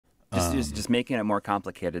Just making it more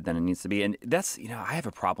complicated than it needs to be. And that's, I have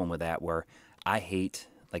a problem with that where I hate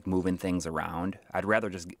like moving things around. I'd rather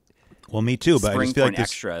just well, me too, but I spring just for feel an like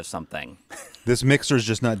extra of something. this mixer is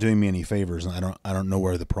just not doing me any favors, and I don't know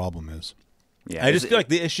where the problem is. Yeah, I just feel like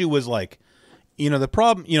the issue was like, the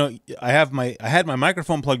problem, I had my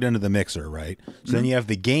microphone plugged into the mixer, right? So then you have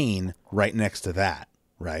the gain right next to that,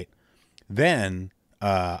 right? Then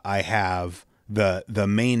I have the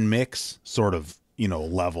main mix sort of,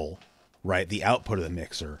 level, right? The output of the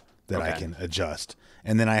mixer that I can adjust.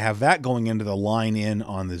 And then I have that going into the line in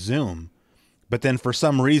on the Zoom. But then for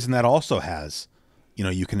some reason that also has,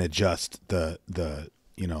 you can adjust the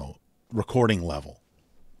recording level.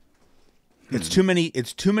 It's too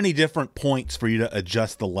many different points for you to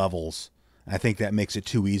adjust the levels. I think that makes it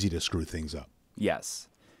too easy to screw things up. Yes.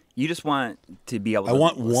 You just want to be able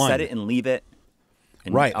to set it and leave it.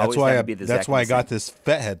 And right. That's why I got same. this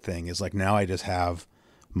FEThead thing is like now I just have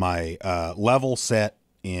my level set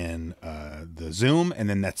in the Zoom, and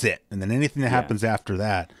then that's it. And then anything that happens after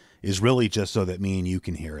that is really just so that me and you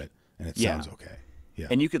can hear it and it sounds okay. Yeah.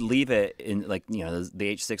 And you could leave it in the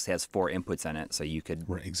H6 has 4 inputs in it, so you could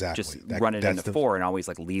just run it into 4 and always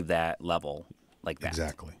like leave that level like that.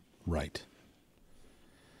 Exactly. Right.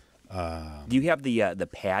 Do you have the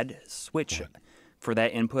pad switch for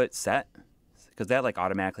that input set? Because that like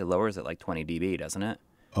automatically lowers it like 20 dB, doesn't it?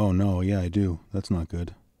 Oh no, yeah, I do. That's not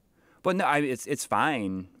good. But no, it's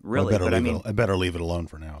fine, really. I better leave it alone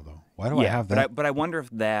for now, though. Why do I have that? But I wonder if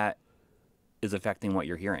that is affecting what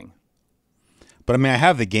you're hearing. But I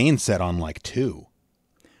have the gain set on like 2.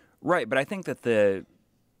 Right, but I think that the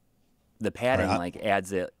padding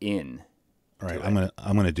adds it in. All right,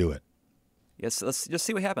 I'm gonna do it. Yes, let's just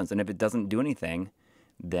see what happens, and if it doesn't do anything,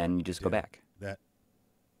 then you just go back.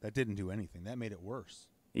 That didn't do anything. That made it worse.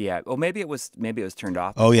 Yeah. Well, maybe it was turned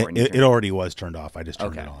off. Oh yeah, it already was turned off. I just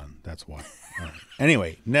turned it on. That's why. Right.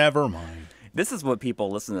 Anyway, never mind. This is what people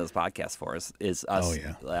listen to this podcast for. Is us.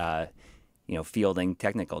 Oh yeah. Fielding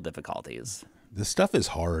technical difficulties. This stuff is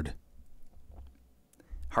hard.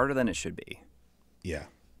 Harder than it should be. Yeah.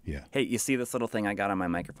 Yeah. Hey, you see this little thing I got on my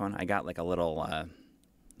microphone? I got like a little,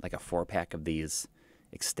 like a 4-pack of these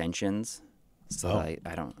extensions. So I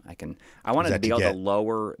wanted to be able to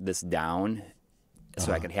lower this down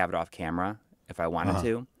so I could have it off camera if I wanted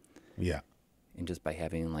to. Yeah. And just by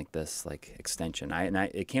having like this like extension,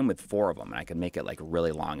 it came with 4 of them, and I could make it like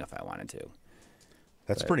really long if I wanted to.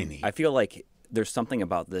 That's pretty neat. I feel like there's something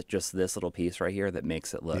about this little piece right here that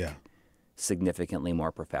makes it look significantly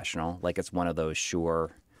more professional. Like it's one of those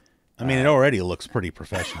Shure. It already looks pretty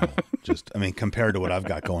professional. Compared to what I've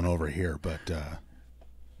got going over here, but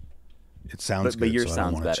it sounds good. But yours so sounds I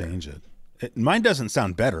don't want to better. change it. Mine doesn't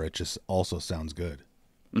sound better. It just also sounds good.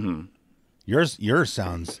 Mm-hmm. Yours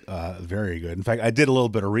sounds very good. In fact, I did a little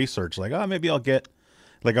bit of research. Like, maybe I'll get.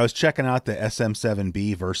 Like I was checking out the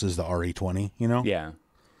SM7B versus the RE20. Yeah.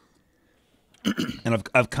 And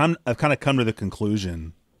I've kind of come to the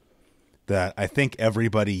conclusion that I think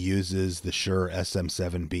everybody uses the Shure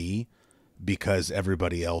SM7B because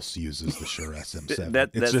everybody else uses the Shure SM7.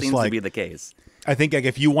 that seems to be the case. I think like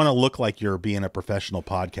if you want to look like you're being a professional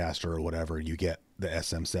podcaster or whatever, you get the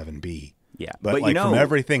SM7B. Yeah, but from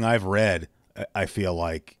everything I've read, I feel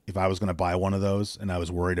like if I was going to buy one of those and I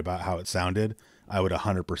was worried about how it sounded, I would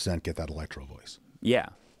 100% get that Electro Voice. Yeah.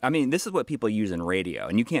 This is what people use in radio,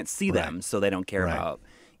 and you can't see them, so they don't care about,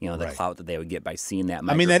 the clout that they would get by seeing that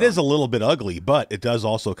microphone. That is a little bit ugly, but it does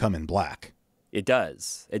also come in black. It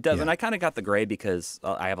does. Yeah. And I kind of got the gray because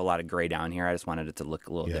I have a lot of gray down here. I just wanted it to look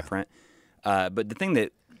a little different. But the thing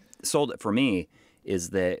that sold it for me is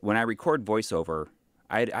that when I record voiceover,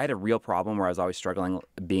 I had a real problem where I was always struggling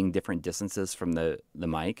being different distances from the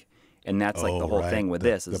mic. And that's like the whole thing with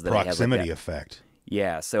this is the that proximity I have effect.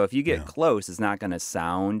 Yeah, so if you get close, it's not going to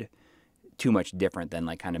sound too much different than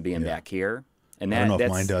like kind of being back here. And I don't know that's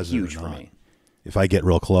if mine does huge or for not. me. If I get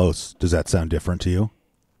real close, does that sound different to you?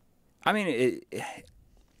 A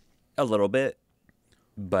little bit,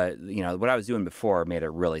 but what I was doing before made it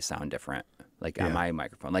really sound different. Like on my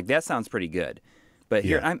microphone, like that sounds pretty good. But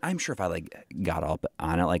here, I'm sure if I like got up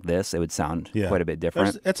on it like this, it would sound quite a bit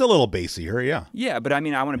different. It's a little bassier, yeah. Yeah, but I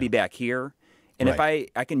want to be back here. And if I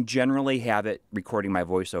can generally have it recording my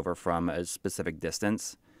voiceover from a specific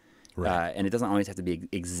distance, and it doesn't always have to be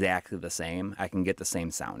exactly the same, I can get the same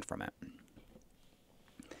sound from it.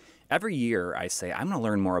 Every year I say, I'm going to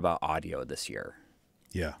learn more about audio this year.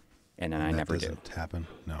 Yeah. And then I never do. That doesn't happen,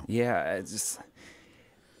 no. Yeah, it's just,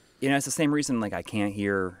 it's the same reason like I can't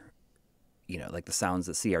hear, like the sounds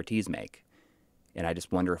that CRTs make. And I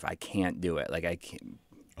just wonder if I can't do it. Like I can't,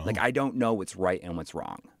 like I don't know what's right and what's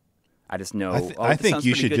wrong. I just know. I think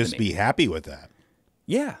you should just be happy with that.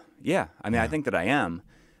 Yeah, yeah. I mean, I think that I am,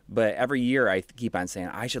 but every year I keep on saying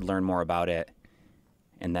I should learn more about it,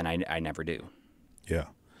 and then I never do. Yeah.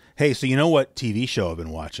 Hey, so you know what TV show I've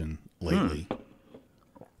been watching lately?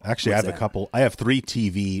 Actually, What's I have a couple. I have 3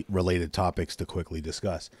 TV related topics to quickly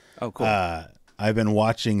discuss. Oh, cool. I've been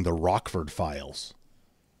watching the Rockford Files.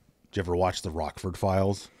 Did you ever watch the Rockford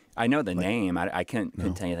Files? I know the name. I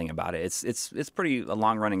couldn't tell you anything about it. It's pretty a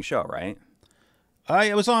long running show, right?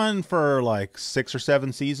 It was on for like 6 or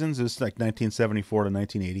 7 seasons. It was like 1974 to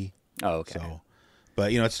 1980. Oh, okay. So,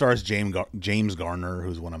 but it stars James Garner,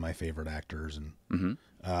 who's one of my favorite actors. And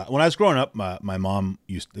when I was growing up, my mom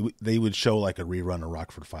they would show like a rerun of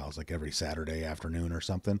Rockford Files like every Saturday afternoon or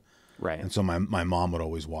something. Right. And so my mom would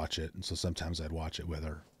always watch it, and so sometimes I'd watch it with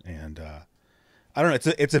her. And I don't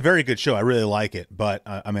know, it's a very good show. I really like it, but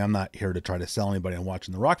I mean, I'm not here to try to sell anybody on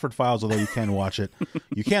watching the Rockford Files, although you can watch it.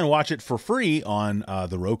 You can watch it for free on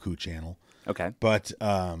the Roku channel. Okay. But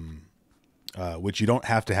which you don't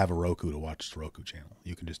have to have a Roku to watch the Roku channel.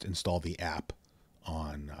 You can just install the app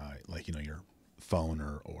on your phone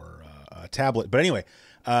or a tablet. But anyway,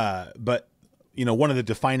 one of the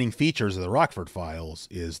defining features of the Rockford Files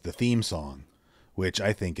is the theme song, which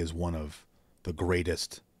I think is one of the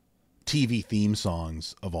greatest TV theme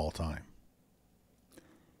songs of all time.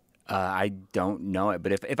 I don't know it,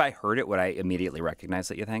 but if I heard it, would I immediately recognize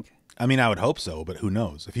it, you think? I mean, I would hope so, but who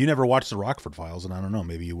knows? If you never watched the Rockford Files, and I don't know,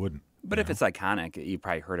 maybe you wouldn't. But if it's iconic, you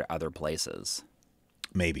probably heard it other places.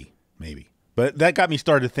 Maybe. But that got me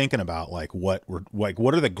started thinking about what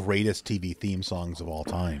are the greatest TV theme songs of all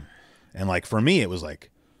time? And like for me, it was like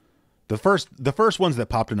the first ones that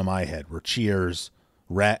popped into my head were Cheers,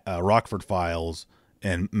 Rockford Files,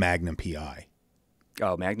 and Magnum PI.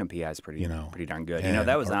 Oh, Magnum PI is pretty darn good. And,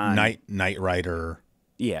 that was on Knight Rider.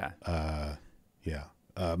 Yeah.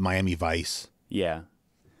 Miami Vice. Yeah.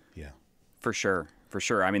 Yeah. For sure.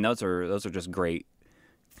 I mean, those are just great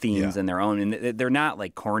themes in their own, and they're not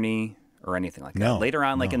like corny or anything like that. No, Later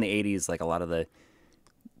on, like in the 80s, like a lot of the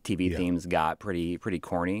TV themes got pretty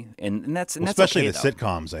corny, and that's especially okay, the though.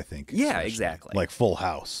 sitcoms. I think. Yeah, exactly. Like Full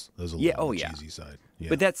House. Those are the cheesy side. Yeah.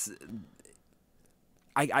 But that's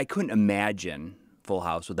I couldn't imagine Full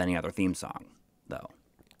House with any other theme song, though.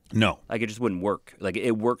 No, like it just wouldn't work. Like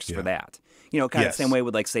it works for that. Kind of the same way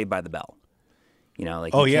with like Saved by the Bell.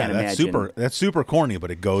 Like that's super corny,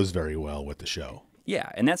 but it goes very well with the show.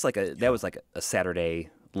 Yeah, and that's that was like a Saturday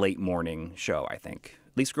late morning show. I think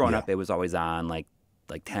at least growing up, it was always on like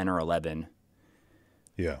 10 or 11.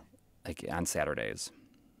 Yeah, like on Saturdays.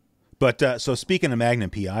 But so speaking of Magnum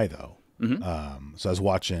PI though, Mm-hmm. So I was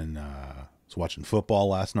watching football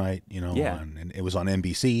last night, and it was on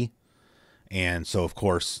NBC. And so of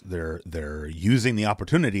course they're using the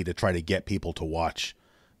opportunity to try to get people to watch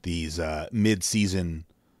these mid-season,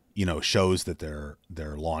 shows that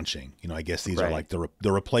they're launching. I guess these are like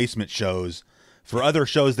the replacement shows for other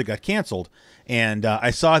shows that got canceled. And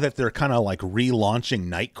I saw that they're kind of like relaunching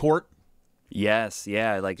Night Court. Yes,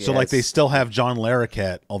 yeah, like they still have John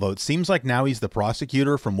Larroquette, although it seems like now he's the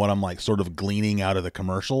prosecutor from what I'm like sort of gleaning out of the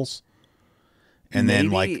commercials. And Maybe,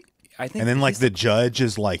 then like I think, and then like the judge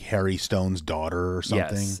is like Harry Stone's daughter or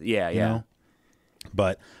something. Yes, yeah.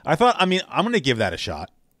 But I thought, I mean, I'm going to give that a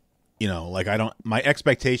shot. My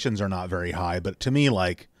expectations are not very high, but to me,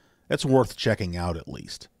 like, it's worth checking out at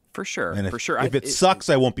least. For sure, and for sure. If it sucks,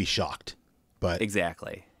 I won't be shocked. But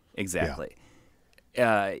exactly.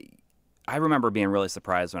 I remember being really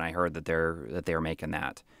surprised when I heard that they were making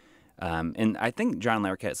that, and I think John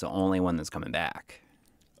Larroquette is the only one that's coming back.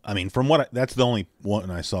 I mean, that's the only one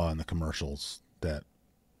I saw in the commercials.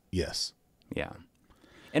 Yes, yeah,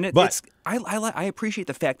 and I appreciate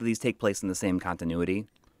the fact that these take place in the same continuity,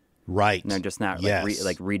 right? And they're just not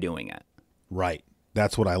redoing it, right?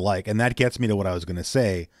 That's what I like, and that gets me to what I was going to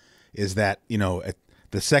say, is that at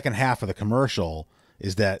the second half of the commercial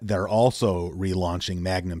is that they're also relaunching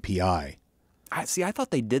Magnum PI. I thought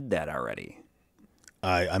they did that already.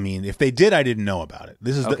 I mean, if they did, I didn't know about it.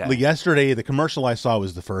 This is yesterday. The commercial I saw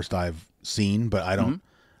was the first I've seen, but I don't.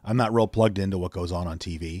 Mm-hmm. I'm not real plugged into what goes on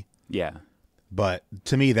TV. Yeah, but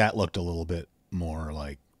to me, that looked a little bit more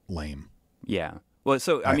like lame. Yeah. Well,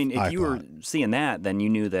 so I mean, if you were seeing that, then you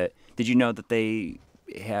knew that. Did you know that they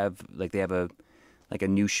have a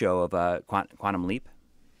new show of Quantum Leap?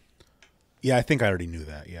 Yeah, I think I already knew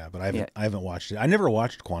that. Yeah, but I haven't watched it. I never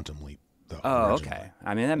watched Quantum Leap though. Oh, originally. okay.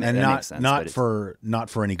 I mean, that makes sense. Not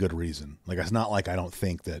for any good reason. Like, it's not like I don't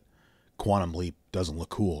think that Quantum Leap doesn't look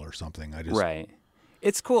cool or something. Right.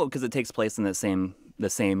 It's cool because it takes place in the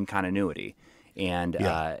same continuity, and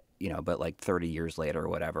but like 30 years later or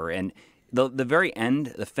whatever. And the very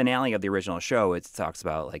end, the finale of the original show, it talks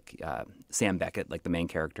about like Sam Beckett, like the main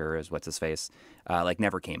character is what's his face, like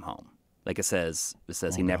never came home. Like it says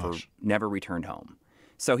he never returned home.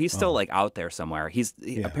 So he's still like out there somewhere.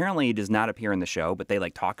 Apparently he does not appear in the show, but they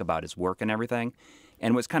like talk about his work and everything.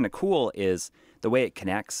 And what's kind of cool is the way it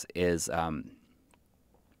connects is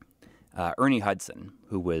Ernie Hudson,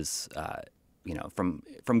 who was from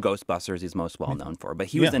Ghostbusters, he's most well known for, but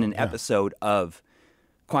he was in an episode of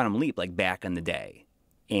Quantum Leap like back in the day,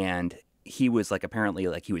 and he was like apparently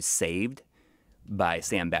like he was saved by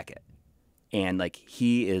Sam Beckett, and like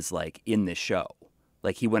he is like in this show,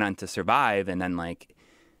 like he went on to survive and then like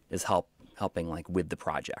is helping like with the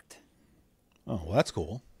project. Oh, well, that's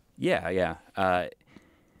cool. Yeah.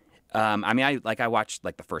 I mean, I watched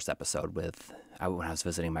like the first episode when I was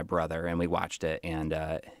visiting my brother, and we watched it, and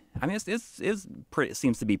I mean, it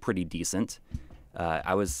seems to be pretty decent.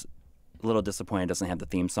 I was a little disappointed it doesn't have the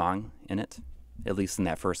theme song in it, at least in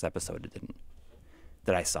that first episode. It didn't,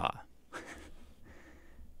 that I saw.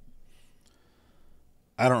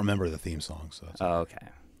 I don't remember the theme song, so. Okay.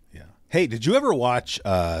 Yeah. Hey, did you ever watch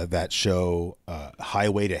that show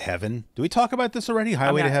Highway to Heaven? Did we talk about this already?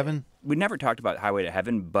 Highway to Heaven? We never talked about Highway to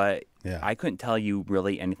Heaven, but yeah. I couldn't tell you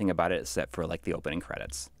really anything about it except for like the opening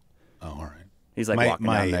credits. Oh, all right. He's like walking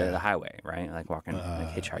down the highway, right? Like walking,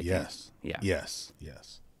 like hitchhiking. Yes. Yeah. Yes.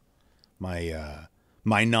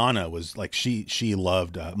 My Nana was like she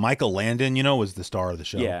loved Michael Landon. Was the star of the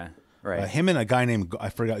show. Yeah. Right. Him and a guy named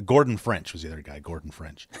Gordon French was the other guy. Gordon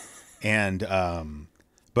French, and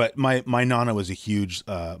but my Nana was a huge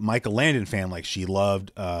Michael Landon fan. Like she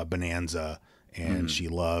loved Bonanza, and she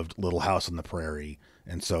loved Little House on the Prairie,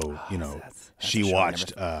 and so that's she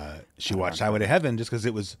watched Highway to Heaven just because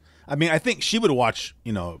it was. I mean, I think she would watch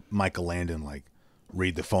Michael Landon like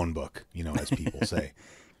read the phone book, as people say,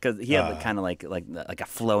 because he had kind of like a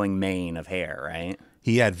flowing mane of hair, right?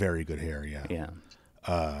 He had very good hair, yeah. Yeah.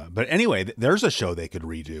 But anyway, there's a show they could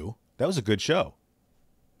redo. That was a good show.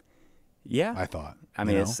 Yeah, I thought. I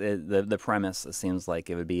mean, the premise. It seems like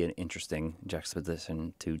it would be an interesting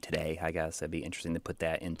juxtaposition to today. I guess it'd be interesting to put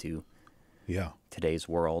that into today's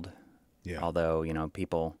world. Yeah. Although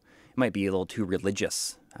people might be a little too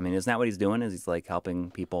religious. I mean, isn't that what he's doing? Is he's like helping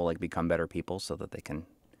people like become better people so that they can?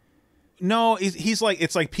 No, he's like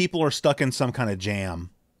it's like people are stuck in some kind of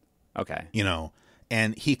jam. Okay.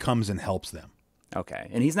 And he comes and helps them. Okay,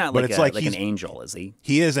 and he's not like an angel, is he?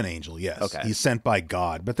 He is an angel, yes. Okay. He's sent by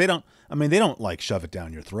God, but they don't like shove it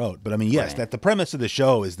down your throat. But I mean, yes, that the premise of the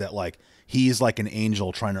show is that like he's like an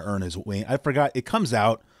angel trying to earn his way. I forgot it comes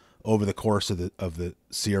out over the course of the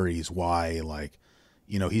series why like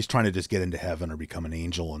he's trying to just get into heaven or become an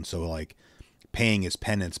angel, and so like paying his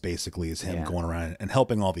penance basically is him going around and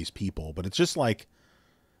helping all these people. But it's just like,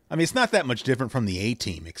 I mean, it's not that much different from the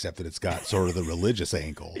A-Team except that it's got sort of the religious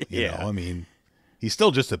angle. You know, I mean. He's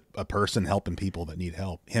still just a person helping people that need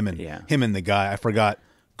help. Him and the guy, I forgot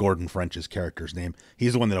Gordon French's character's name.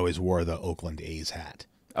 He's the one that always wore the Oakland A's hat.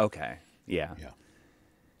 Okay. Yeah.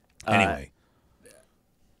 Anyway.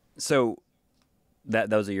 So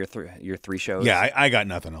those are your three shows? Yeah, I got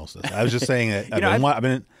nothing else to say. I was just saying that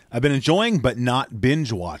I've been enjoying but not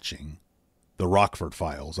binge watching the Rockford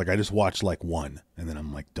Files. Like I just watched like one and then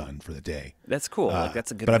I'm like done for the day. That's cool. Like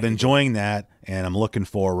that's a good. But I've been enjoying that, and I'm looking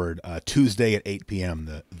forward. Tuesday at 8 p.m.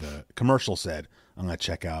 The commercial said I'm gonna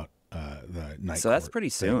check out the night. So that's pretty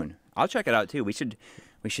soon. I'll check it out too. We should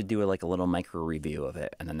do a little micro review of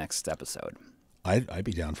it in the next episode. I'd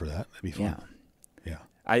be down for that. That'd be fun. Yeah.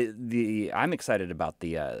 I'm excited about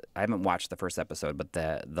the. I haven't watched the first episode, but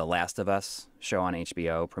the Last of Us show on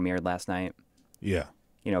HBO premiered last night. Yeah.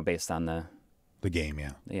 Based on the game,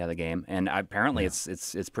 the game, and apparently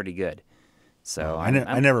it's pretty good. So I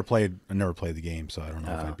never played the game, so I don't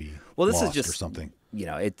know if I'd be this lost is just or something.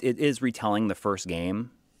 It is retelling the first game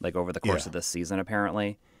like over the course of this season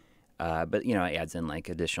apparently, but it adds in like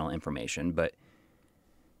additional information. But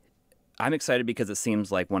I'm excited because it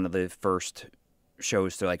seems like one of the first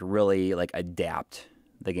shows to like really like adapt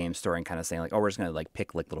the game story and kind of saying like, oh, we're just gonna like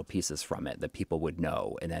pick like little pieces from it that people would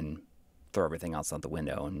know, and then throw everything else out the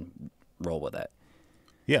window and roll with it.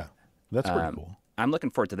 Yeah, that's pretty cool. I'm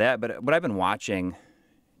looking forward to that. But what I've been watching,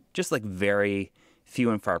 just like very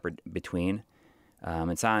few and far between.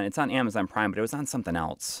 It's on Amazon Prime, but it was on something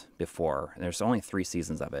else before. There's only 3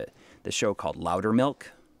 seasons of it. The show called Loudermilk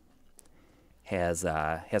has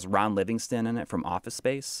Ron Livingston in it from Office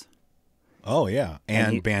Space. Oh yeah,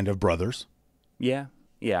 and Band of Brothers. Yeah.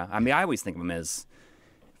 I mean, I always think of him as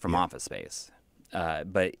from Office Space,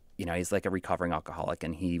 but he's like a recovering alcoholic,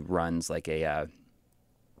 and he runs like a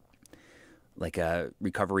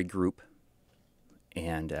recovery group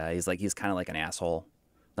and he's kind of like an asshole.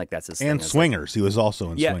 Like that's his and thing. Swingers. He was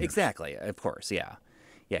also in yeah, Swingers. exactly. Of course, yeah.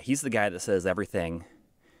 Yeah, he's the guy that says everything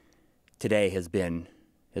today has been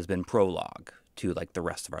prologue to like the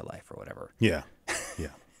rest of our life or whatever. Yeah.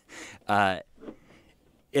 Yeah.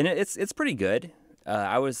 And it's pretty good.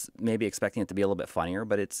 I was maybe expecting it to be a little bit funnier,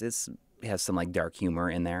 but it has some like dark humor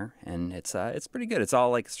in there, and it's pretty good. It's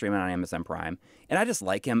all like streaming on Amazon Prime, and I just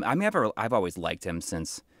like him. I mean, I've always liked him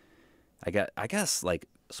since I guess like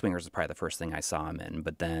Swingers is probably the first thing I saw him in,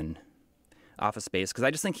 but then Office Space, because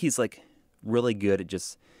I just think he's like really good at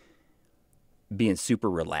just being super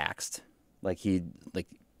relaxed. Like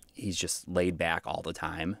he's just laid back all the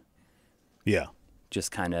time. Yeah.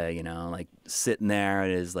 Just kind of, like sitting there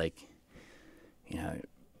and is like,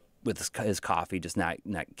 with his coffee, just not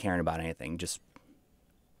caring about anything, just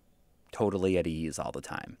totally at ease all the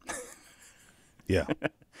time. Yeah.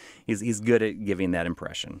 He's good at giving that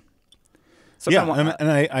impression. So yeah,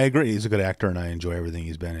 and I agree. He's a good actor, and I enjoy everything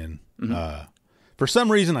he's been in. Mm-hmm. For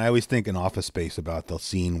some reason, I always think in Office Space about the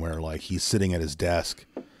scene where like he's sitting at his desk,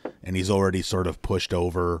 and he's already sort of pushed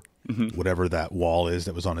over whatever that wall is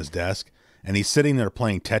that was on his desk. And he's sitting there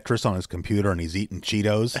playing Tetris on his computer, and he's eating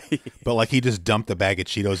Cheetos. But like he just dumped a bag of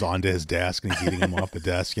Cheetos onto his desk, and he's eating them off the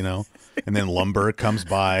desk, And then Lumbergh comes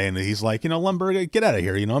by, and he's like, Lumbergh, get out of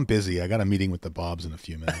here. I'm busy. I got a meeting with the Bobs in a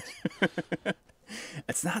few minutes.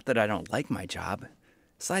 It's not that I don't like my job.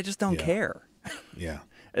 So I just don't care. Yeah.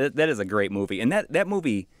 That is a great movie. And that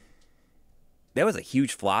movie, that was a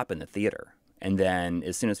huge flop in the theater. And then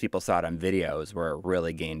as soon as people saw it on videos, where it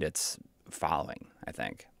really gained its following, I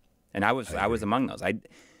think. And I was among those.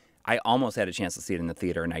 I almost had a chance to see it in the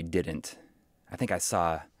theater, and I didn't. I think I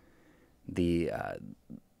saw the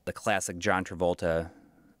classic John Travolta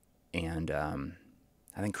and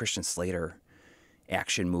I think Christian Slater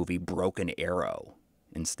action movie Broken Arrow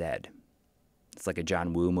instead. It's like a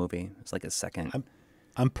John Woo movie. It's like a second.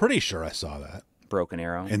 I'm pretty sure I saw that Broken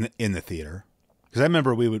Arrow in the theater. Because I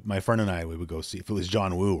remember my friend and I, we would go see, if it was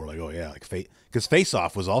John Woo, we're like, oh yeah, like because Face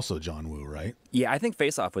Off was also John Woo, right? Yeah, I think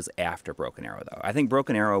Face Off was after Broken Arrow, though. I think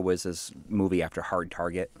Broken Arrow was his movie after Hard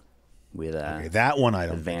Target with that one I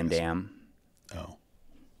don't Van Damme. Oh,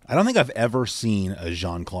 I don't think I've ever seen a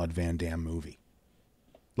Jean-Claude Van Damme movie.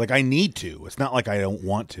 Like I need to. It's not like I don't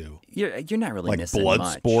want to. You're not really like missing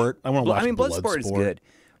much. Bloodsport. I want to watch. I mean, Bloodsport is good.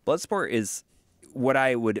 Bloodsport is what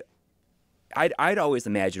I'd always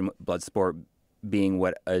imagine Bloodsport being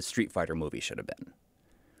what a Street Fighter movie should have been.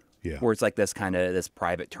 Yeah. Where it's like this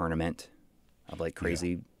private tournament of like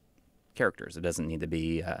crazy characters. It doesn't need to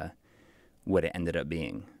be what it ended up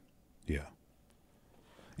being. Yeah.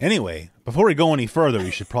 Anyway, before we go any further, we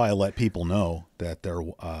should probably let people know that they're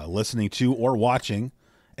listening to or watching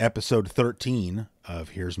episode 13 of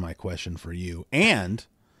Here's My Question for You. And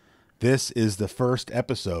this is the first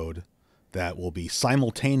episode that will be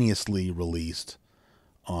simultaneously released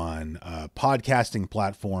on podcasting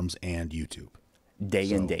platforms and YouTube.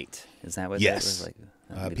 Day and date. Is that what yes. that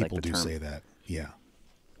was like? People like do term. say that. Yeah.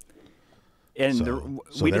 And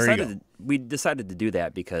we decided to do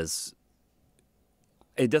that because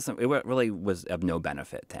it really was of no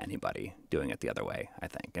benefit to anybody doing it the other way, I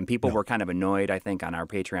think. And people were kind of annoyed, I think, on our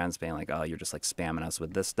Patreons being like, oh, you're just like spamming us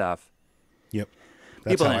with this stuff. Yep.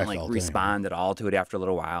 People didn't respond at all to it after a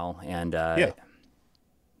little while. And if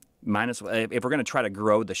we're going to try to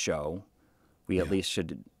grow the show, we at least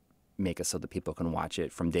should make it so that people can watch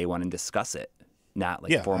it from day one and discuss it, not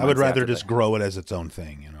like 4 months. I would rather just grow it as its own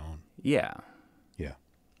thing, Yeah. Yeah.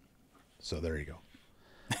 So there you go.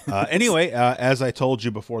 Anyway, as I told you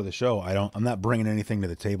before the show, I'm not bringing anything to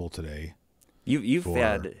the table today. You've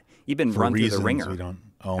been run through the ringer. We don't.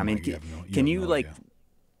 Oh, I mean, can you like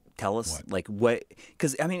tell us like what?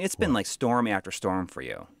 Because I mean, it's been like storm after storm for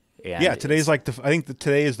you. And yeah, today's like I think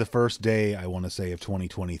today is the first day I want to say of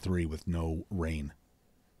 2023 with no rain.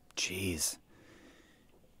 Jeez.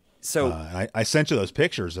 So I sent you those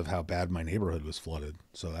pictures of how bad my neighborhood was flooded,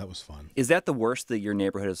 so that was fun. Is that the worst that your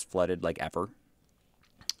neighborhood has flooded like ever?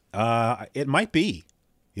 It might be.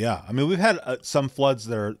 Yeah, I mean we've had some floods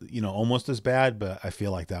that are almost as bad, but I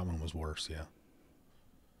feel like that one was worse. Yeah.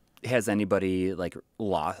 Has anybody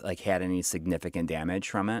had any significant damage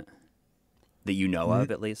from it that you know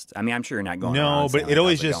of at least? I mean, I'm sure you're not going. No, but it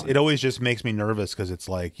always just makes me nervous because it's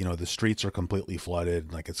like the streets are completely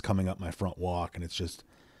flooded, like it's coming up my front walk, and it's just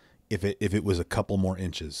if it was a couple more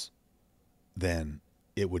inches, then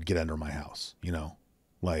it would get under my house,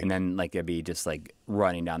 like, and then like it'd be just like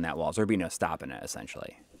running down that wall, so there'd be no stopping it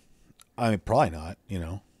essentially. I mean, probably not,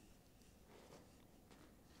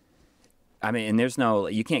 I mean, and there's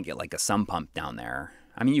you can't get like a sump pump down there.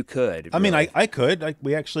 I mean, you could. I mean, really. I could.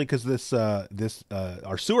 We actually, because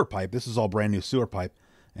our sewer pipe, this is all brand new sewer pipe.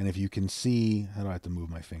 And if you can see, how do I have to move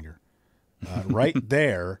my finger? Right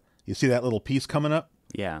there, you see that little piece coming up?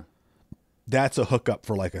 Yeah. That's a hookup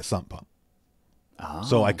for like a sump pump. Oh.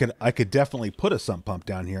 So I could definitely put a sump pump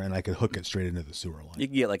down here and I could hook it straight into the sewer line. You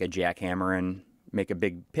could get like a jackhammer and make a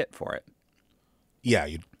big pit for it. Yeah,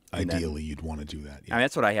 ideally you'd want to do that. Yeah. I mean,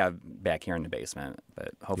 that's what I have back here in the basement,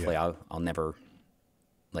 but hopefully I'll never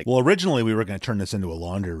Well, originally we were going to turn this into a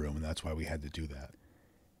laundry room, and that's why we had to do that.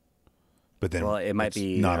 But then it might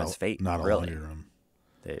be not its fate, not a really. laundry room.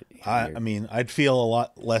 I mean, I'd feel a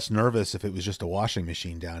lot less nervous if it was just a washing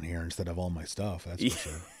machine down here instead of all my stuff. That's for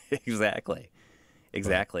sure.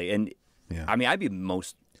 Exactly. And yeah. I mean, I'd be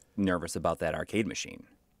most nervous about that arcade machine.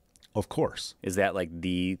 Of course. Is that like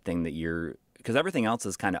the thing that you're? Because everything else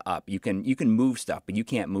is kind of up. You can move stuff, but you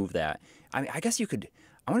can't move that. I mean, I guess you could.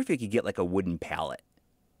 I wonder if you could get like a wooden pallet.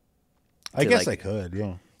 I guess I could,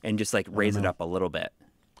 yeah. And just like raise it up a little bit.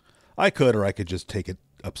 I could, or I could just take it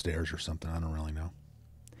upstairs or something. I don't really know.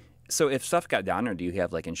 So if stuff got down, or do you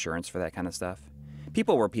have like insurance for that kind of stuff?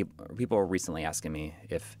 People were recently asking me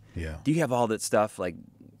if do you have all that stuff like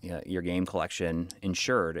your game collection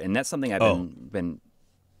insured, and that's something I've been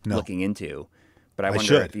looking into. But I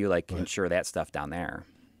wonder if you like insure that stuff down there.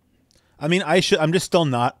 I mean, I should. I'm just still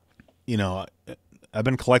not. I've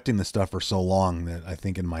been collecting this stuff for so long that I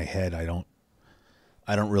think in my head I don't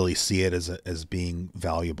really see it as being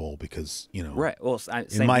valuable because right. Well,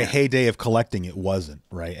 in my heyday of collecting it wasn't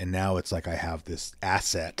right, and now it's like I have this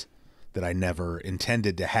asset that I never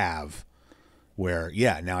intended to have. Where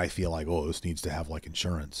now I feel like this needs to have like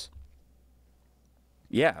insurance.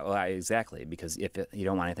 Yeah, well, exactly, because if you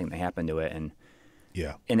don't want anything to happen to it, and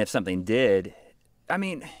if something did, I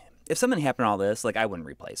mean, if something happened to all this, like I wouldn't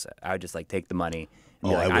replace it. I would just like take the money.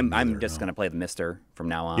 And I'm just going to play the Mister from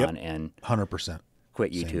now on and 100%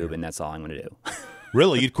 quit YouTube, and that's all I'm going to do.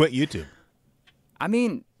 Really, you'd quit YouTube? I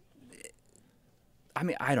mean,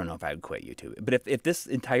 I don't know if I would quit YouTube, but if this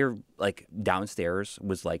entire like downstairs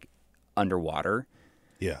was like underwater,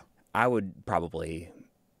 I would probably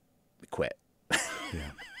quit.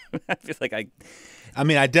 Yeah. I feel like I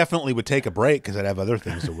mean, I definitely would take a break because I'd have other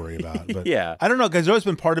things to worry about. But I don't know, because there's always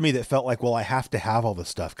been part of me that felt like, well, I have to have all this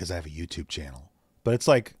stuff because I have a YouTube channel. But it's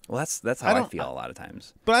like, well, that's how I feel a lot of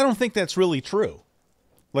times. But I don't think that's really true.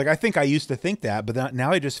 Like, I think I used to think that, but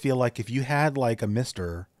now I just feel like if you had like a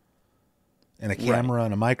Mister and a camera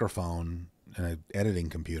and a microphone and an editing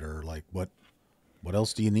computer, like what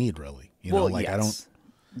else do you need really? I don't.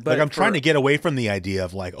 But I'm trying to get away from the idea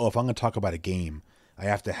of like, if I'm going to talk about a game, I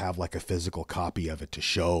have to have like a physical copy of it to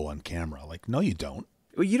show on camera. Like, no, you don't.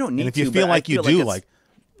 Well, you don't need to. And if you feel like you do, like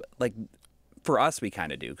for us, we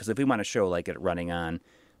kind of do, because if we want to show like it running on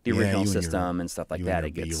the original system and stuff like that,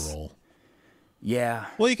 it gets B-roll. Yeah.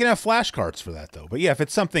 Well, you can have flashcards for that though. But yeah, if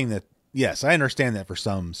it's something that, yes, I understand that for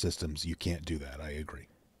some systems you can't do that. I agree.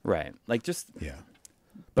 Right. Like just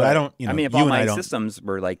But I don't. I mean, if all my systems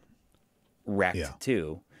were like wrecked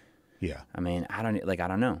too. Yeah. I mean, I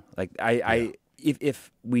don't know. Like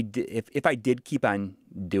if I did keep on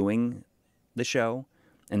doing the show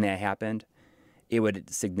and that happened, it would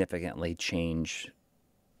significantly change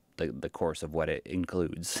the course of what it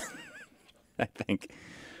includes. I think.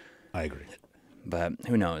 I agree. But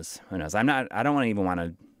who knows? Who knows? I don't even want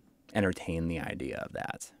to entertain the idea of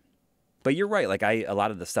that. But you're right. Like a lot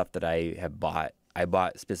of the stuff that I have bought, I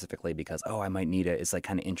bought specifically because I might need it. It's like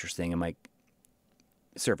kind of interesting. It might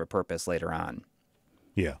serve a purpose later on.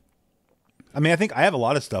 Yeah. I mean, I think I have a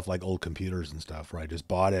lot of stuff like old computers and stuff where I just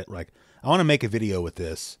bought it. Like, I want to make a video with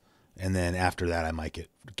this, and then after that, I might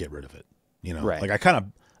get rid of it. Right. Like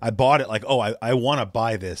I bought it like, I want to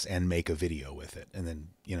buy this and make a video with it, and then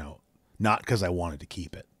not because I wanted to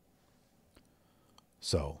keep it.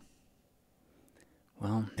 So.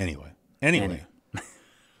 Well. Anyway.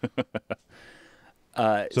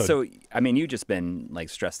 So I mean, you've just been like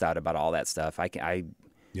stressed out about all that stuff.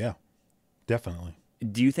 Yeah, definitely.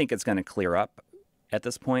 Do you think it's going to clear up at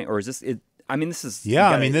this point, or is this it? I mean, this is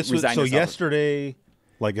this was so yesterday.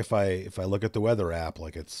 Like if I look at the weather app,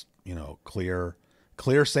 like it's clear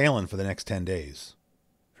sailing for the next 10 days.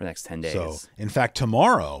 For the next 10 days. So in fact,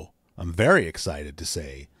 tomorrow I'm very excited to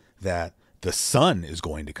say that the sun is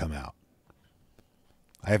going to come out.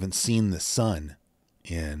 I haven't seen the sun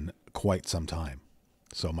in quite some time.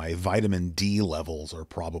 So my vitamin D levels are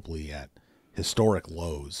probably at historic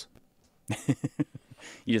lows.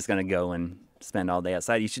 You're just going to go and spend all day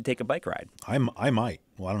outside. You should take a bike ride. I might.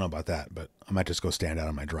 Well, I don't know about that, but I might just go stand out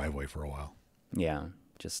on my driveway for a while. Yeah.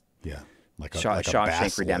 Just like a Shawshank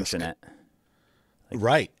basilisk. Redemption it.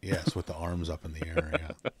 Right. Yes, with the arms up in the air.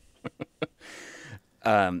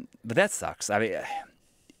 Yeah. But that sucks. I mean,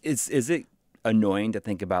 is it annoying to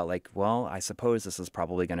think about? Like, well, I suppose this is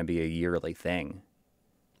probably going to be a yearly thing.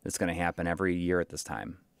 It's going to happen every year at this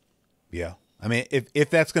time. Yeah. I mean, if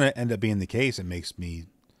that's going to end up being the case, it makes me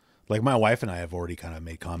like my wife and I have already kind of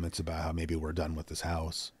made comments about how maybe we're done with this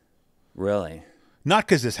house. Really? Not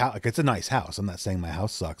because this house, like it's a nice house. I'm not saying my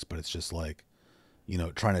house sucks, but it's just like,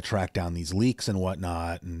 trying to track down these leaks and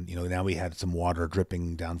whatnot. And, now we had some water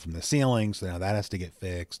dripping down from the ceiling. So now that has to get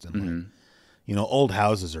fixed. And, old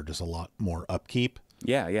houses are just a lot more upkeep.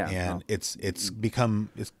 Yeah. Yeah. And it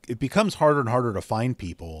becomes harder and harder to find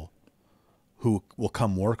people who will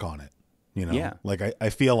come work on it. Yeah. Like I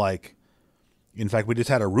feel like, in fact, we just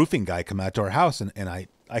had a roofing guy come out to our house and I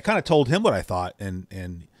kind of told him what I thought.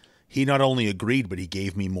 And he not only agreed, but he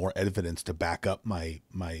gave me more evidence to back up my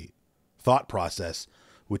thought process,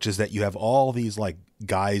 which is that you have all these like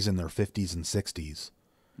guys in their 50s and 60s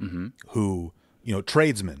who,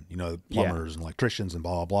 tradesmen, plumbers and electricians and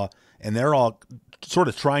blah, blah, blah. And they're all sort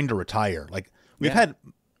of trying to retire. Like we've had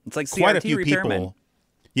it's like quite CRT a few repairmen. people.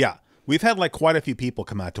 Yeah. We've had like quite a few people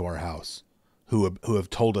come out to our house who have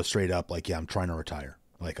told us straight up, like, yeah, I'm trying to retire.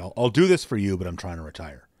 Like I'll do this for you, but I'm trying to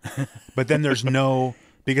retire. But then there's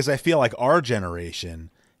because I feel like our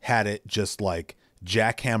generation had it just like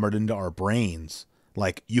jackhammered into our brains.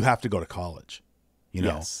 Like you have to go to college,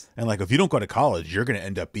 Yes. and like, if you don't go to college, you're going to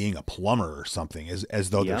end up being a plumber or something as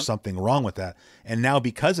though there's something wrong with that. And now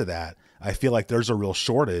because of that, I feel like there's a real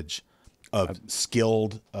shortage of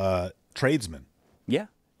skilled tradesmen. Yeah.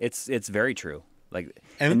 It's very true. Like,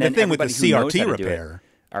 and the thing with the CRT repair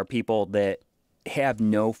are people that have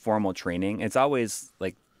no formal training. It's always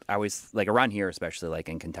like around here, especially like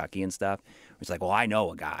in Kentucky and stuff. It's like, well, I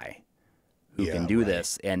know a guy who can do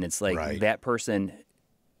this, and it's like that person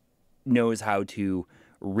knows how to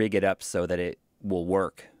rig it up so that it will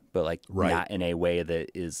work, but like not in a way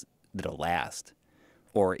that'll last,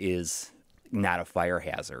 or is not a fire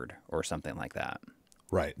hazard or something like that.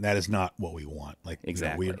 Right. That is not what we want. Like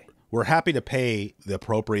exactly. We're happy to pay the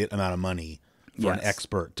appropriate amount of money for an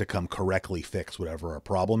expert to come correctly fix whatever our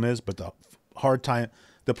problem is, but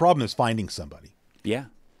the problem is finding somebody. Yeah.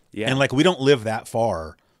 Yeah. And like we don't live that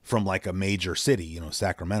far from like a major city,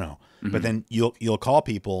 Sacramento. Mm-hmm. But then you'll call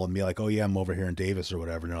people and be like, "Oh yeah, I'm over here in Davis or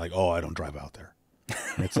whatever." And they're like, "Oh, I don't drive out there."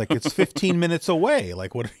 And it's like it's 15 minutes away.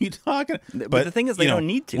 Like, what are you talking? But the thing is, they don't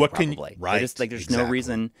need to. What probably. Can right? Just, like, there's no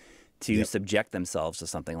reason to subject themselves to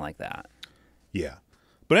something like that. Yeah.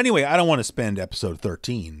 But anyway, I don't want to spend episode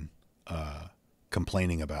 13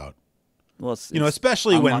 complaining about. Well, it's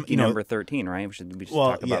especially when number 13, right? We should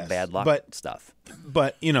talk about bad luck stuff.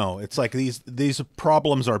 But it's like these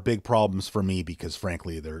problems are big problems for me because,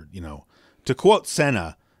 frankly, they're to quote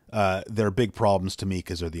Senna, they're big problems to me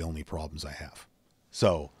because they're the only problems I have.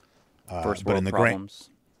 So, first world problems,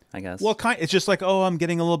 I guess. Well, it's just like, I'm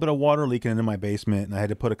getting a little bit of water leaking into my basement, and I had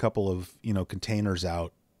to put a couple of containers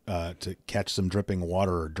out to catch some dripping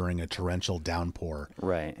water during a torrential downpour.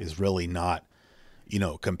 Right, is really not.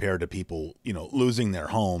 Compared to people, losing their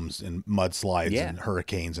homes in mudslides and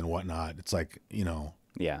hurricanes and whatnot. It's like,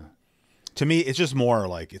 yeah. To me, it's just more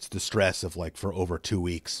like it's the stress of like for over 2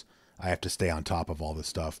 weeks, I have to stay on top of all this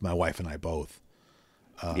stuff. My wife and I both,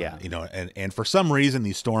 and for some reason,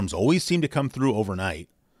 these storms always seem to come through overnight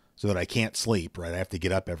so that I can't sleep, right? I have to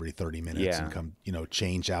get up every 30 minutes and come,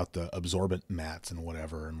 change out the absorbent mats and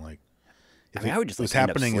whatever. And like, I would just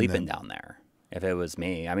end up sleeping down there if it was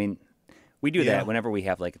me. I mean, we do that whenever we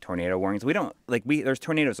have like tornado warnings. We don't there's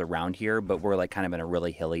tornadoes around here, but we're like kind of in a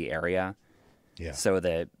really hilly area. Yeah. So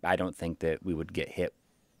that I don't think that we would get hit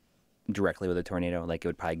directly with a tornado. Like it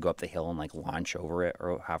would probably go up the hill and like launch over it,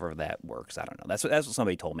 or however that works. I don't know. That's what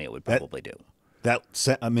somebody told me it would probably do.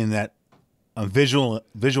 I'm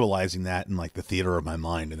visualizing that in like the theater of my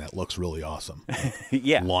mind, and that looks really awesome.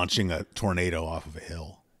 Yeah. Launching a tornado off of a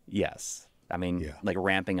hill. Yes. I mean, like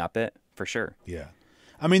ramping up it for sure. Yeah.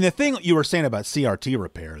 I mean, the thing you were saying about CRT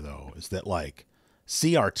repair, though, is that, like,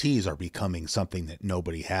 CRTs are becoming something that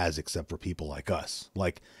nobody has except for people like us.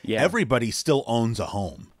 Like, everybody still owns a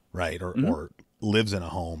home, right? Or lives in a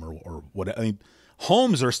home or what. I mean,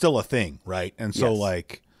 homes are still a thing, right? And so,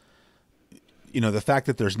 like, the fact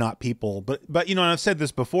that there's not people. But and I've said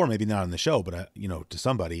this before, maybe not on the show, but, to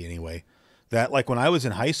somebody anyway, that, like, when I was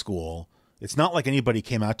in high school, it's not like anybody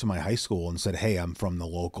came out to my high school and said, "Hey, I'm from the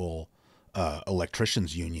local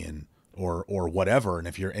electricians union or whatever, and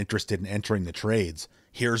if you're interested in entering the trades,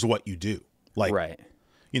 here's what you do." Like,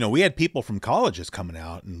 we had people from colleges coming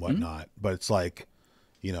out and whatnot, but it's like,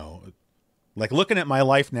 like looking at my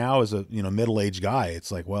life now as a middle-aged guy,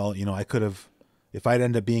 it's like, well, I could have if I'd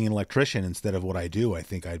end up being an electrician instead of what I do, I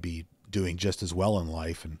think I'd be doing just as well in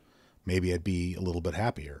life, and maybe I'd be a little bit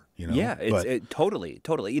happier, you know? Yeah, totally.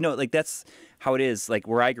 You know, like that's how it is. Like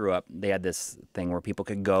where I grew up, they had this thing where people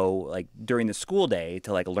could go like during the school day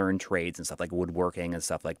to like learn trades and stuff like woodworking and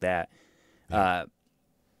stuff like that.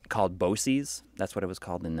 Called BOCES. That's what it was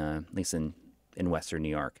called at least in Western New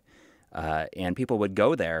York. And people would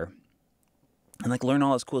go there and like learn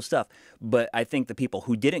all this cool stuff. But I think the people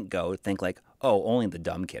who didn't go think like, oh, only the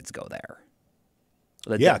dumb kids go there.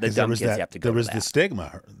 The dumb kids have to go. There was to the that.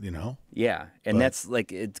 stigma, you know. Yeah, and that's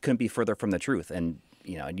like it couldn't be further from the truth. And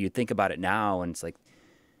you know, you think about it now, and it's like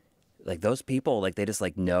those people, like they just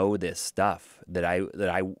like know this stuff that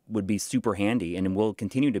I would be super handy and will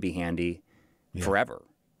continue to be handy forever.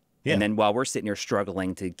 Yeah. And then while we're sitting here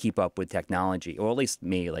struggling to keep up with technology, or at least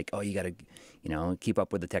me, like, oh, you got to, you know, keep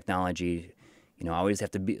up with the technology. You know, always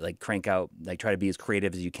have to be like crank out, like try to be as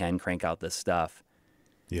creative as you can, crank out this stuff.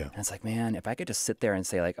 Yeah. And it's like, man, if I could just sit there and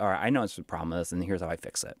say like, all right, I know it's a problem with this, and here's how I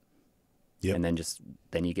fix it. Yeah. And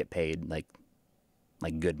then you get paid like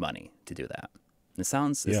good money to do that. It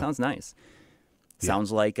sounds nice. Yeah.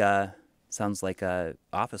 Sounds like a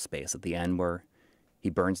Office Space at the end where he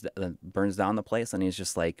burns down the place and he's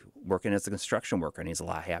just like working as a construction worker, and he's a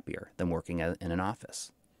lot happier than working in an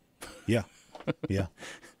office. Yeah. Yeah.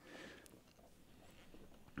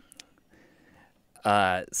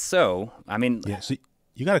 So I mean, yeah. So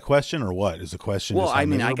you got a question or what? Is the question? Well, just how I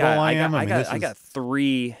mean, I got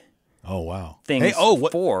three. Oh wow. Things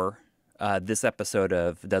for this episode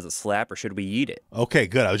of Does It Slap or Should We Eat It? Okay,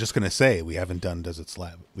 good. I was just gonna say we haven't done Does It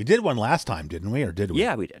Slap. We did one last time, didn't we? Or did we?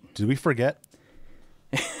 Yeah, we did. Did we forget?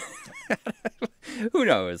 Who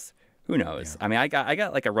knows? Yeah. I mean, I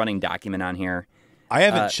got like a running document on here. I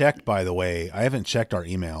haven't checked, by the way. I haven't checked our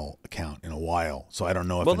email account in a while, so I don't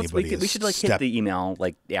know if anybody we should like hit the email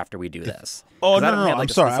like after we do this. Oh no! I'm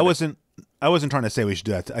sorry. I wasn't trying to say we should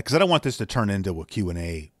do that because I don't want this to turn into a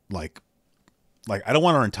Q&A. Like I don't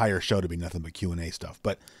want our entire show to be nothing but Q&A stuff.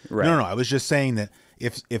 But right. No. I was just saying that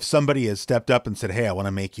if somebody has stepped up and said, "Hey, I want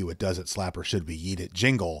to make you a Does It Slap or Should We Eat It"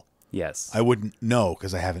 jingle, yes, I wouldn't know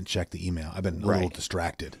because I haven't checked the email. I've been a little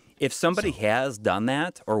distracted. If somebody has done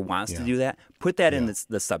that or wants to do that, put that in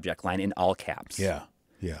the subject line in all caps. Yeah,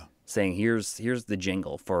 yeah. Saying here's the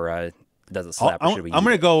jingle for Does It Slap or Should We Eat It? I'm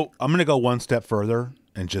gonna go one step further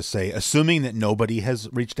and just say, assuming that nobody has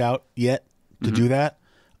reached out yet to do that,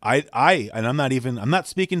 and I'm not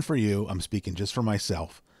speaking for you. I'm speaking just for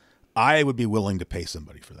myself. I would be willing to pay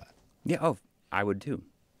somebody for that. Yeah. Oh, I would too.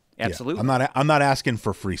 Absolutely. Yeah, I'm not asking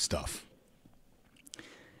for free stuff.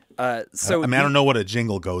 So I don't know what a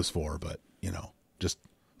jingle goes for, but you know, just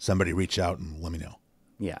somebody reach out and let me know.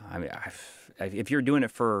 Yeah, I mean, if you're doing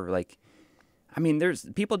it for like, I mean, there's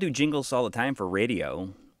people do jingles all the time for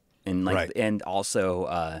radio, and like, and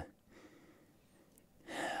also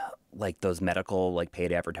like those medical like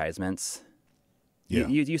paid advertisements. Yeah,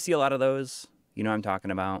 you see a lot of those. You know what I'm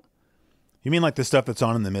talking about? You mean like the stuff that's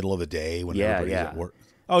on in the middle of the day when everybody's at work?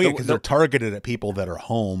 Oh yeah, because they're targeted at people that are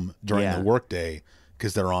home during the workday.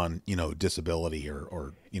 Because they're on, you know, disability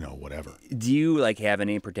or you know, whatever. Do you like have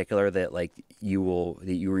any particular that like that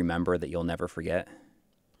you remember that you'll never forget?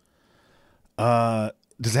 Does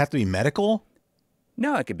it have to be medical?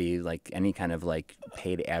 No, it could be like any kind of like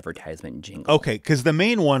paid advertisement jingle. Okay, because the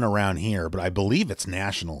main one around here, but I believe it's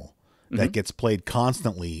national, that gets played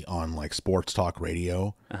constantly on like sports talk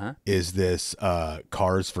radio, is this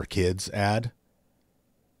Cars for Kids ad.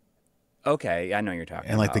 Okay, I know what you're talking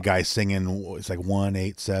about. And like the guy singing, it's like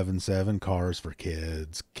 1877 Cars for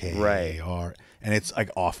Kids, KR, and it's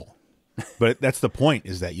like awful. But that's the point,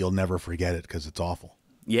 is that you'll never forget it because it's awful.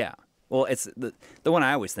 Yeah. Well, it's the one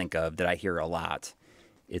I always think of that I hear a lot.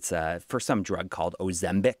 It's for some drug called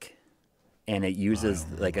Ozempic, and it uses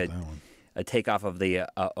like a takeoff of the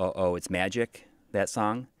It's Magic, that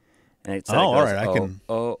song. And it all right, I can.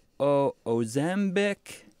 Ozempic.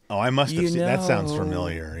 Oh, I must have seen that. Sounds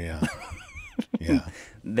familiar. Yeah. Yeah.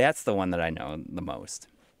 That's the one that I know the most.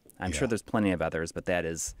 I'm sure there's plenty of others, but that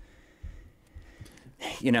is,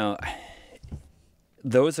 you know,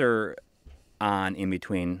 those are on in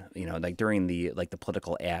between, you know, like during the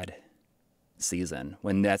political ad season,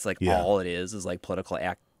 when that's like all it is like political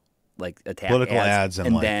attack ads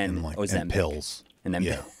and like, then and, like, Ozempic, and pills. And then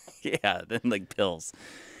then like pills.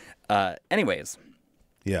 Anyways.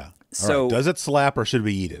 Yeah. So right. Does it slap or should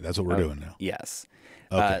we eat it? That's what we're doing now. Yes.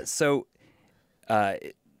 Okay.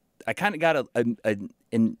 I kind of got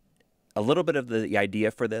a little bit of the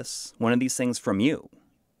idea for this, one of these things from you.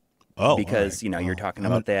 Oh, because right. You know, you're talking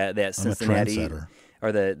about that Cincinnati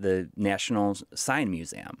or the National Sign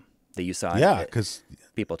Museum. that you saw? Yeah, because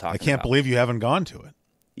people talking. I can't believe you haven't gone to it.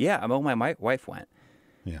 Yeah, my wife went.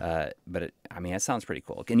 Yeah. But that sounds pretty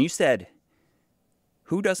cool. And you said,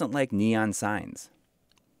 who doesn't like neon signs?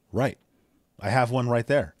 Right. I have one right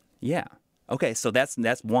there. Yeah. Okay, so that's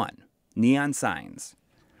one. Neon signs.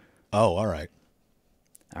 Oh, all right.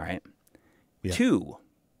 All right. Yeah. 2.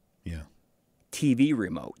 Yeah. TV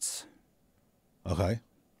remotes. Okay.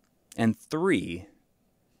 And 3,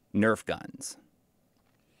 Nerf guns.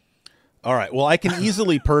 All right. Well, I can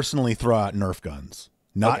easily personally throw out Nerf guns.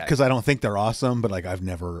 Not because I don't think they're awesome, but like I've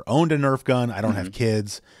never owned a Nerf gun. I don't have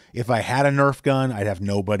kids. If I had a Nerf gun, I'd have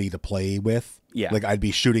nobody to play with. Yeah. Like I'd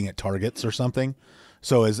be shooting at targets or something.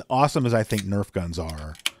 So as awesome as I think Nerf guns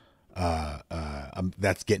are,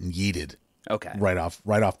 that's getting yeeted. Okay. Right off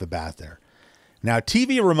the bat there. Now,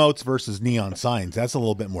 TV remotes versus neon signs, that's a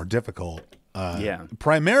little bit more difficult. Yeah.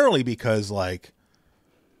 Primarily because, like,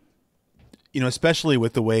 especially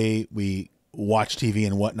with the way we watch TV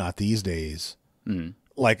and whatnot these days,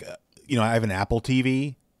 like, I have an Apple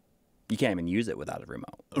TV. You can't even use it without a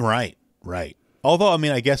remote. Right. Although,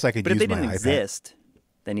 I guess I could use my iPad. But if they didn't exist,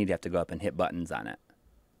 then you'd have to go up and hit buttons on it.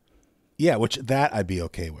 Yeah, which that I'd be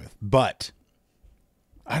okay with. But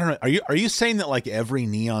I don't know. Are you saying that like every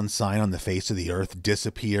neon sign on the face of the earth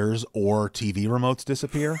disappears or TV remotes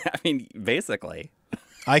disappear? Basically.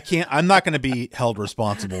 I'm not going to be held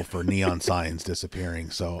responsible for neon signs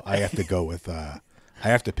disappearing, so I have to go with I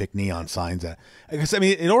have to pick neon signs. Because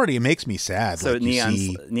it already makes me sad. So like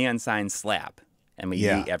neon signs slap, and we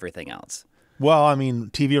eat everything else. Well,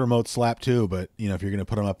 TV remotes slap too, but if you're going to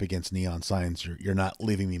put them up against neon signs, you're not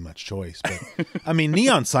leaving me much choice. But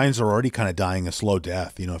neon signs are already kind of dying a slow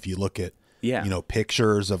death. If you look at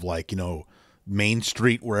pictures of like Main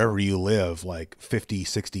Street wherever you live, like 50,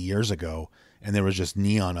 60 years ago, and there was just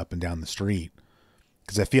neon up and down the street.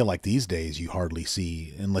 Because I feel like these days you hardly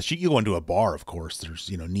see, unless you go into a bar, of course,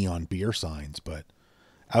 there's neon beer signs, but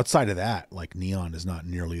outside of that, like neon is not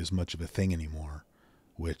nearly as much of a thing anymore,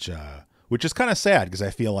 which is kind of sad because I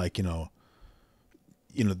feel like,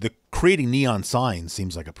 the creating neon signs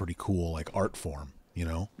seems like a pretty cool like art form,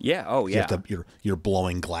 Yeah. Oh, yeah. You're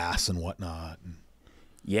blowing glass and whatnot.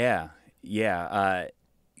 Yeah.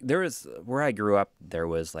 There was, where I grew up, there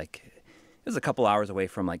was like, it was a couple hours away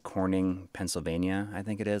from like Corning, Pennsylvania, I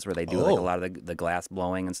think it is, where they do like a lot of the glass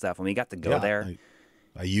blowing and stuff. When we got to go there.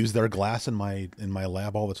 I use their glass in my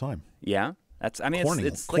lab all the time. Yeah. That's, Corning,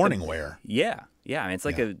 it's Corning like ware. Yeah. It's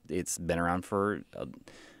like it's been around for a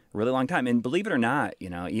really long time. And believe it or not,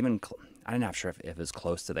 even, I'm not sure if it's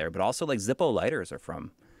close to there, but also like Zippo lighters are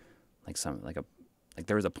from like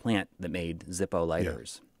there was a plant that made Zippo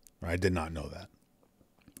lighters. Yeah. I did not know that.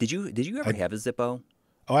 Did you ever have a Zippo?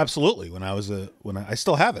 Oh, absolutely. When I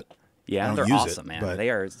still have it. Yeah, they're awesome, man.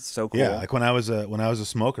 They are so cool. Yeah, like when I was a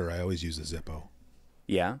smoker, I always used a Zippo.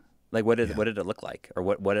 Yeah. Like what did it look like, or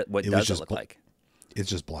what does it look like? It's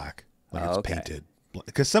just black. Like it's painted.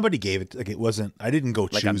 Because somebody gave it. Like it wasn't. I didn't go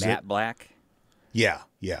choose it. Like a matte black. Yeah.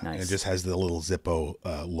 Nice. And it just has the little Zippo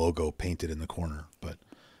logo painted in the corner. But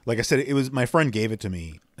like I said, it was my friend gave it to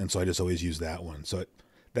me, and so I just always used that one. So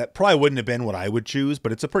that probably wouldn't have been what I would choose,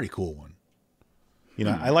 but it's a pretty cool one.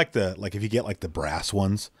 I like if you get like the brass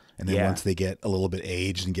ones, and then once they get a little bit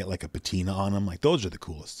aged and get like a patina on them, like those are the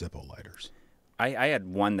coolest Zippo lighters. I had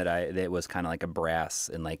one that was kind of like a brass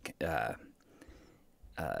and like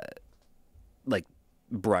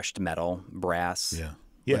brushed metal brass.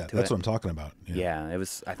 Yeah, that's what I'm talking about. Yeah, it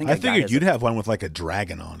was. I figured you'd have one with like a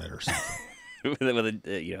dragon on it or something. with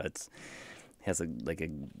it has a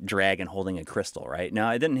dragon holding a crystal, right? No,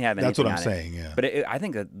 it didn't have anything. That's what I'm on saying. It. Yeah, but I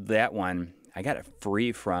think that one I got it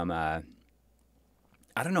free from. I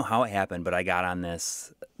don't know how it happened, but I got on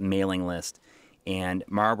this mailing list, and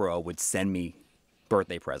Marlboro would send me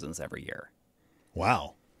birthday presents every year.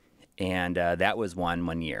 Wow. And that was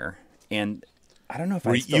one year, and I don't know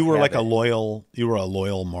if you were like a loyal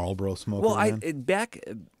Marlboro smoker. Well,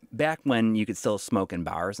 back when you could still smoke in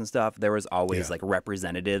bars and stuff, there was always like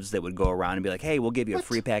representatives that would go around and be like, "Hey, we'll give you a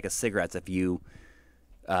free pack of cigarettes if you,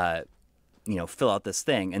 fill out this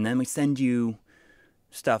thing, and then we send you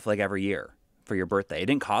stuff like every year for your birthday." It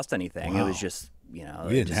didn't cost anything. Wow. It was just we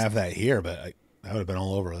didn't have that here, but I would have been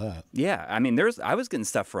all over that. Yeah, I was getting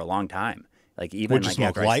stuff for a long time. Like even would you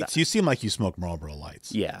smoke lights? You seem like you smoke Marlboro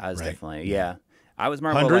lights. Yeah, I was definitely I was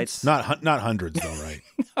Marlboro hundreds? lights. Not hundreds though, right?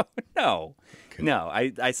 No. Okay. No,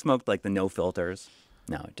 I smoked like the no filters.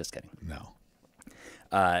 No, just kidding. No.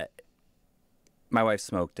 My wife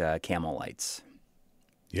smoked Camel lights.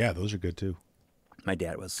 Yeah, those are good too. My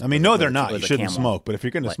dad was. No, they're not. You shouldn't smoke, but if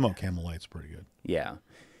you're going to smoke, Camel Light's pretty good. Yeah.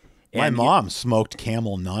 My mom smoked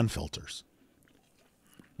Camel non-filters.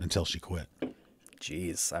 until she quit.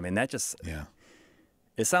 Jeez. I mean, that just, Yeah.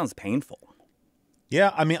 it sounds painful.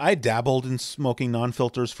 Yeah. I mean, I dabbled in smoking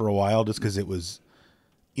non-filters for a while just because it was,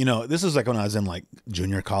 you know, this is like when I was in like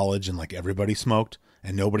junior college and like everybody smoked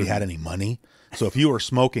and nobody had any money. So if you were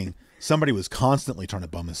smoking, somebody was constantly trying to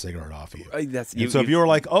bum a cigarette off of you. So if you were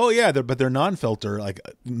like, oh yeah, but they're non-filter, like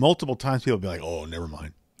multiple times people would be like, oh, never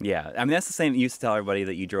mind. Yeah. I mean, that's the same. You used to tell everybody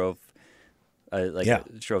that you drove,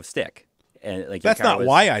 drove stick. And like that's not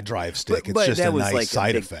why I drive stick. It's just a nice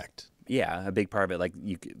side effect. Yeah. A big part of it. Like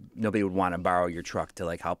nobody would want to borrow your truck to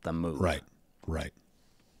like help them move. Right. Right.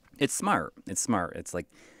 It's smart. It's smart. It's like,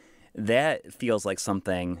 that feels like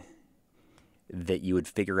something that you would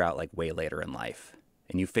figure out like way later in life.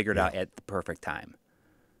 And you figured out at the perfect time.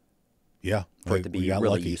 Yeah. For it to be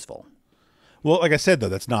really useful. Well, like I said, though,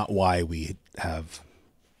 that's not why we have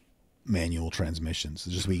manual transmissions.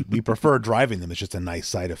 It's just we prefer driving them. It's just a nice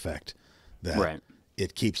side effect that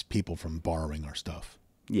it keeps people from borrowing our stuff.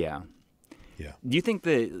 Yeah. Yeah. Do you think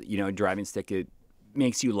that, you know, driving stick, it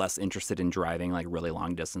makes you less interested in driving like really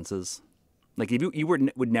long distances? Like if you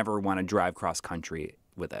would never want to drive cross country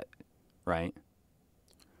with it, right?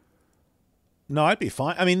 No, I'd be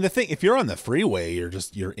fine. I mean, the thing, if you're on the freeway,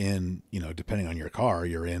 you're in, you know, depending on your car,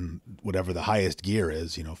 you're in whatever the highest gear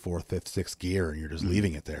is, you know, 4th, 5th, 6th gear, and you're just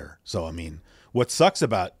leaving it there. So, I mean, what sucks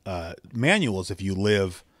about manuals, if you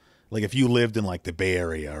lived in like the Bay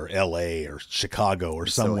Area or LA or Chicago or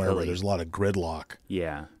somewhere where there's a lot of gridlock.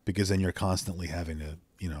 Yeah. Because then you're constantly having to,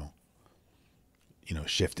 you know,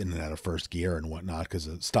 shift in and out of first gear and whatnot because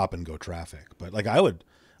of stop and go traffic. But like I would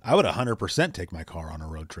 100% take my car on a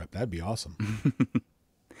road trip. That'd be awesome.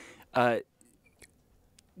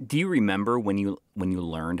 Do you remember when you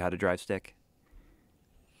learned how to drive stick?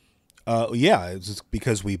 Yeah, it's just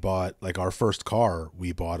because we bought like our first car.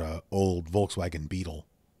 We bought a old Volkswagen Beetle,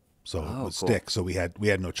 so it was cool. stick. So we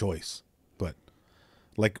had no choice. But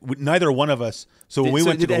like neither one of us. So when we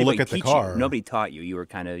went to go look at the car, nobody taught you. You were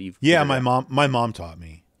kind of yeah. My mom taught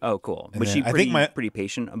me. Oh, cool. And was she pretty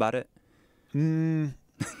patient about it? Mm,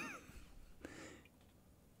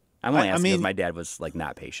 I'm only asking because my dad was like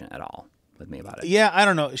not patient at all with me about it. Yeah, I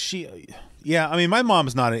don't know. I mean, my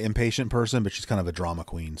mom's not an impatient person, but she's kind of a drama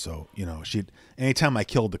queen. So, you know, anytime I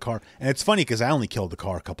killed the car, and it's funny because I only killed the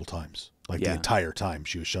car a couple times, like the entire time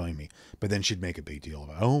she was showing me. But then she'd make a big deal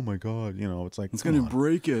about, oh my God, you know, it's like, it's going to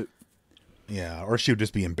break it. Yeah. Or she would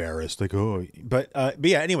just be embarrassed. Like, oh, but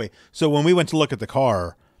yeah, anyway. So when we went to look at the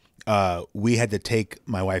car, we had to take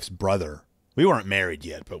my wife's brother. We weren't married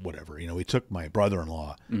yet, but whatever. You know, we took my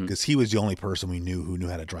brother-in-law because he was the only person we knew who knew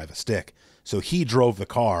how to drive a stick. So he drove the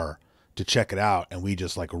car to check it out, and we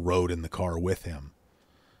just like rode in the car with him.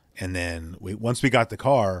 And then once we got the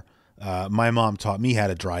car, my mom taught me how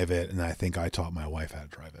to drive it, and I think I taught my wife how to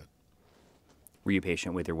drive it. Were you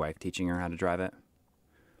patient with your wife teaching her how to drive it?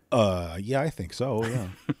 Yeah, I think so. Yeah,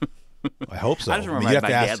 I hope so. I just remember my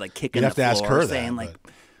dad like kicking the floor, saying like,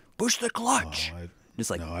 "Push the clutch." Just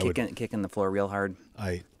like kicking the floor real hard.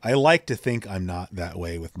 I like to think I'm not that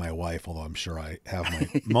way with my wife, although I'm sure I have my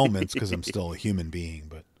moments because I'm still a human being.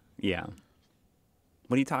 But yeah,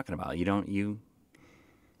 what are you talking about?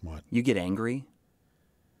 What? You get angry?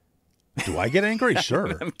 Do I get angry?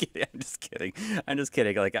 Sure. I'm kidding. I'm just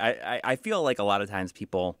kidding. Like I feel like a lot of times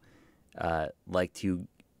people like to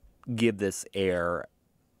give this air,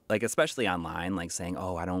 like especially online, like saying,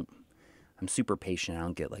 "Oh, I'm super patient. I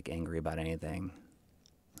don't get like angry about anything."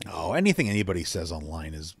 Oh, anything anybody says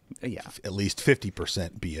online is at least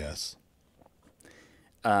 50% BS.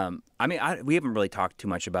 I mean, we haven't really talked too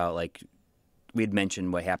much about like we had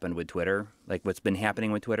mentioned what happened with Twitter, like what's been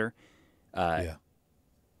happening with Twitter. Yeah.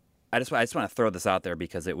 I just want to throw this out there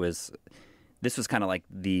because this was kind of like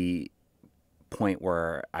the point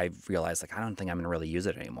where I realized like I don't think I'm going to really use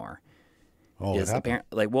it anymore. Oh, what happened?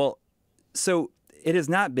 So it has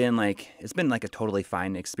not been like, it's been like a totally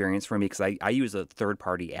fine experience for me because I use a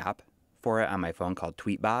third-party app for it on my phone called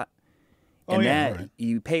Tweetbot. And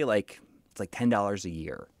you pay like, it's like $10 a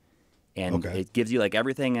year. And it gives you like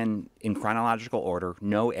everything in chronological order,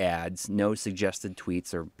 no ads, no suggested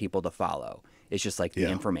tweets or people to follow. It's just like the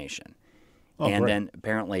information. Then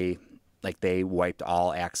apparently like they wiped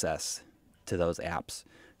all access to those apps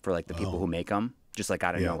for like the people who make them, just like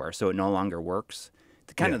out of nowhere. So it no longer works.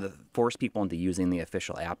 To kind of force people into using the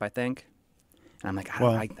official app, I think. And I'm like,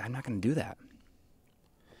 I'm not going to do that.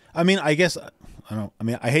 I mean, I guess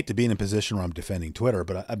I hate to be in a position where I'm defending Twitter,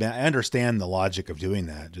 but I understand the logic of doing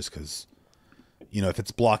that just because, you know, if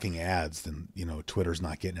it's blocking ads, then, you know, Twitter's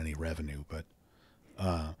not getting any revenue. But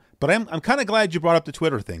I'm kind of glad you brought up the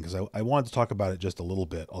Twitter thing because I wanted to talk about it just a little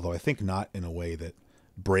bit, although I think not in a way that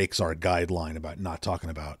breaks our guideline about not talking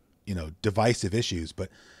about, divisive issues. But,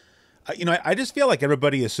 I just feel like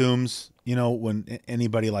everybody assumes, when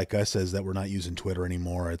anybody like us says that we're not using Twitter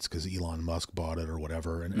anymore, it's because Elon Musk bought it or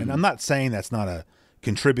whatever. And I'm not saying that's not a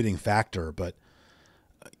contributing factor, but,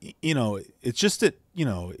 it's just that,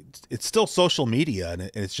 it's still social media, and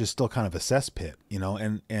it's just still kind of a cesspit,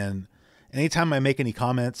 and anytime I make any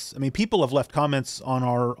comments, I mean, people have left comments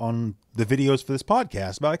on the videos for this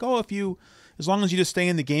podcast about like, oh, as long as you just stay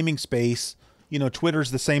in the gaming space,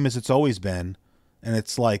 Twitter's the same as it's always been. And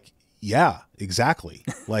it's like, yeah, exactly.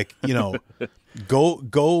 Like,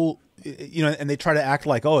 go, and they try to act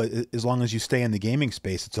like, oh, as long as you stay in the gaming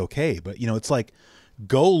space, it's okay. But, it's like,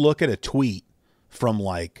 go look at a tweet from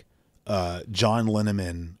like John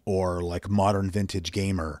Linneman or like Modern Vintage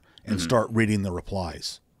Gamer and start reading the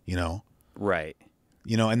replies, Right.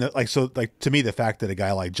 And to me, the fact that a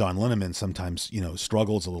guy like John Linneman sometimes,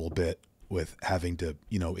 struggles a little bit with having to,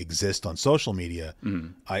 exist on social media,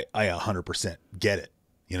 I 100% get it,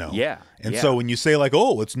 Yeah. And so when you say like,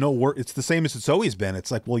 oh, it's the same as it's always been.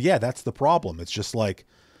 It's like, well, yeah, that's the problem. It's just like,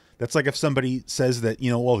 that's like if somebody says that,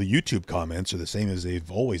 well, the YouTube comments are the same as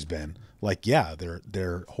they've always been. Like, yeah,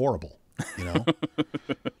 they're horrible,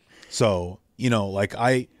 So, like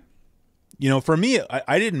for me,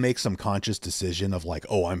 I didn't make some conscious decision of like,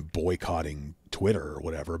 oh, I'm boycotting Twitter or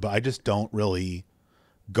whatever, but I just don't really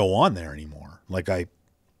go on there anymore. Like I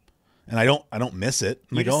don't miss it.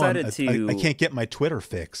 You decided I can't get my Twitter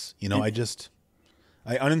fix. I uninstalled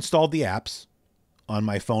the apps on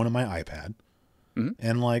my phone and my iPad,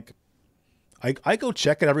 and like I go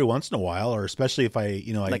check it every once in a while, or especially if I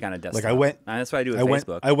like on a desktop. Like I went. That's what I do with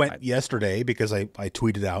Facebook. I went yesterday because I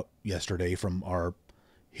tweeted out yesterday from our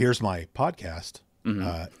Here's My Podcast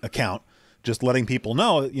account, just letting people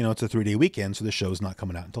know, it's a 3-day weekend, so the show's not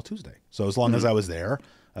coming out until Tuesday. So as long as I was there,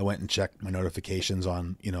 I went and checked my notifications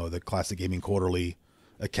on, the Classic Gaming Quarterly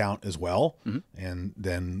account as well, and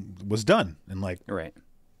then was done. And like, right.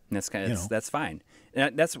 And that's kind of, that's fine.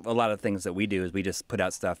 And that's a lot of things that we do is we just put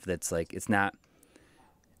out stuff that's like, it's not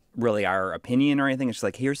really our opinion or anything. It's just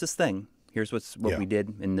like, here's this thing. Here's what we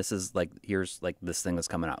did. And this is like, here's like this thing that's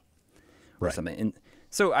coming out or something. And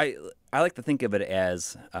so I like to think of it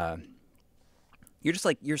as you're just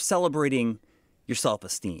like, you're celebrating your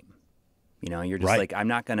self-esteem. You're just like, I'm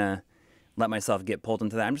not going to let myself get pulled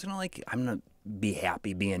into that. I'm just going to I'm going to be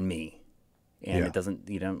happy being me. And it doesn't,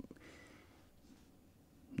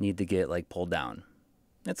 need to get like pulled down.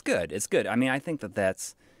 It's good. It's good. I mean, I think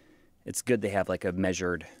it's good to have like a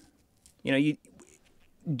measured,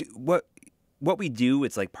 what we do,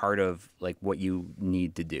 it's like part of like what you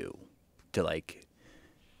need to do to like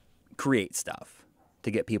create stuff to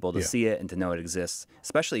get people to see it and to know it exists,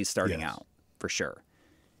 especially starting out, for sure.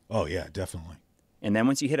 Oh yeah, definitely. And then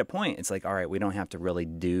once you hit a point, it's like, all right, we don't have to really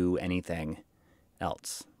do anything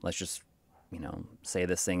else. Let's just, say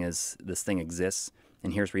this thing exists,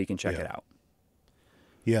 and here's where you can check it out.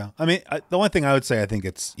 Yeah. I mean, the one thing I would say, I think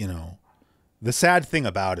it's, the sad thing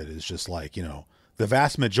about it is just like, the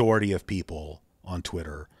vast majority of people on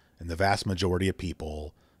Twitter and the vast majority of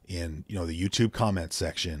people in, the YouTube comment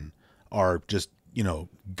section are just,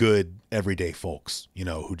 good everyday folks,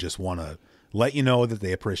 who just want to let you know that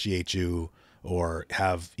they appreciate you or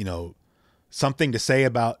have, something to say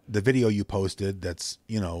about the video you posted that's,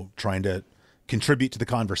 trying to contribute to the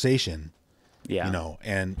conversation. Yeah.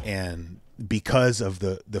 And because of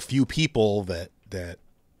the few people that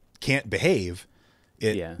can't behave,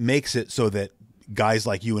 it makes it so that guys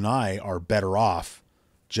like you and I are better off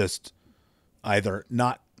just either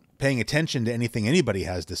not paying attention to anything anybody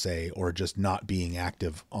has to say or just not being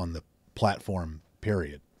active on the platform,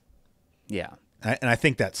 period. Yeah. And I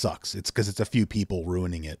think that sucks. It's because it's a few people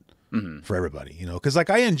ruining it for everybody, because like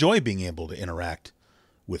I enjoy being able to interact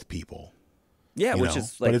with people. Yeah, which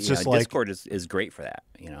is like, but it's just like Discord is great for that,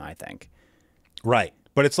 I think. Right.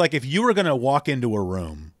 But it's like if you were going to walk into a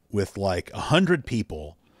room with like 100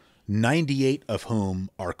 people, 98 of whom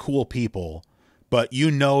are cool people, but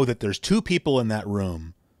that there's 2 people in that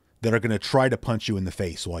room that are going to try to punch you in the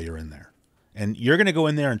face while you're in there. And you're going to go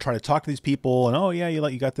in there and try to talk to these people and, oh yeah,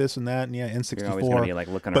 you got this and that. And yeah, N64. You're always gonna be like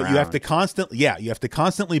looking but around. you have to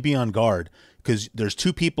constantly be on guard because there's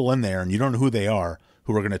 2 people in there and you don't know who they are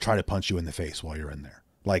who are going to try to punch you in the face while you're in there.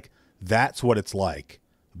 Like that's what it's like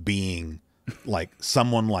being like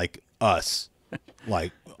someone like us,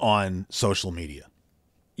 like on social media.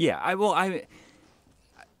 Yeah.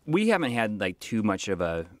 We haven't had like too much of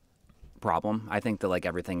a problem. I think that like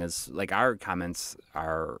everything is like our comments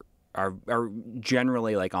are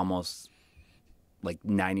generally like almost like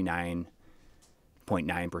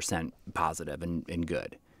 99.9% positive and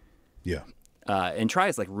good. Yeah. And Try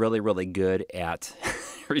is like really, really good at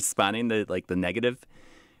responding to like the negative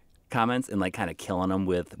comments and like kind of killing them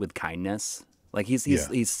with kindness. Like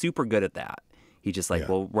he's super good at that. He just like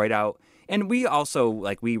will write out, and we also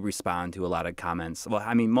like we respond to a lot of comments. Well,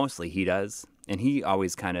 I mean, mostly he does, and he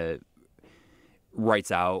always kind of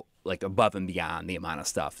writes out like above and beyond the amount of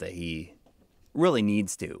stuff that he really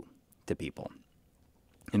needs to people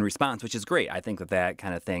in response, which is great. I think that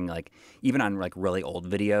kind of thing, like even on like really old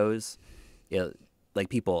videos, like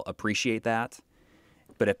people appreciate that.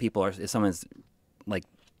 But if someone's like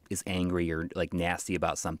is angry or like nasty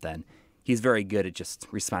about something, he's very good at just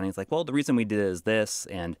responding. It's like, well, the reason we did it is this,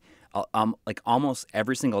 and like almost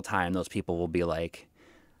every single time, those people will be like,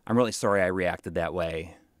 "I'm really sorry I reacted that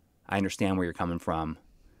way. I understand where you're coming from."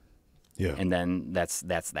 Yeah, and then that's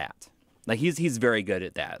that. Like he's very good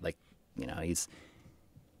at that. Like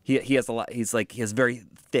he has a lot. He has very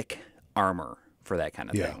thick armor for that kind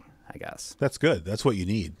of thing. I guess that's good. That's what you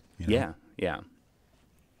need. You know? Yeah.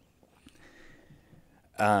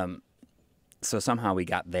 So somehow we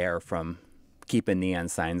got there from keeping neon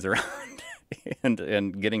signs around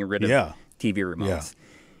and getting rid of TV remotes.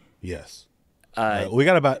 Yeah. Yes. We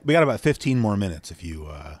got about 15 more minutes if you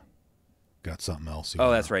got something else.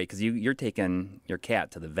 That's right, because you're taking your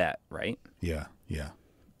cat to the vet, right? Yeah.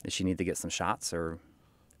 Does she need to get some shots or?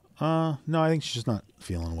 No, I think she's just not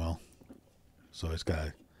feeling well. So it's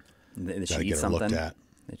got Did to she eat get her something? looked at.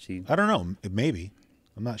 Did I don't know. Maybe.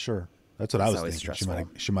 I'm not sure. That's what I was always thinking. stressful.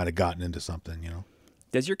 She might have gotten into something, you know.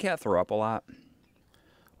 Does your cat throw up a lot?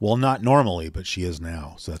 Well, not normally, but she is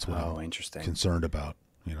now. So that's what I'm interesting. concerned about,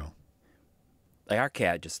 you know. Like our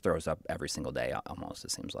cat just throws up every single day almost,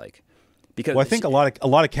 it seems like. Because I think a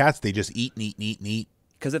lot of cats, they just eat and eat.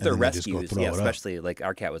 Because if they're rescues, especially like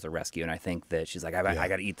our cat was a rescue, and I think that she's like, I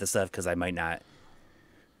got to eat this stuff because I might not.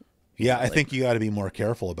 Yeah, I think you got to be more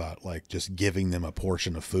careful about like just giving them a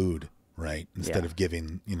portion of food, right? Instead of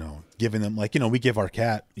giving them like, we give our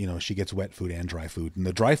cat, she gets wet food and dry food. And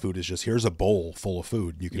the dry food is just, here's a bowl full of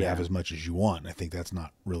food. You can have as much as you want. And I think that's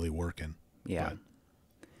not really working. Yeah. But,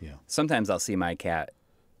 yeah. Sometimes I'll see my cat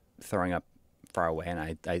throwing up far away, and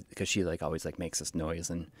I because she like always like makes this noise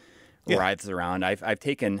and writhes around. I've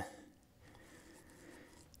taken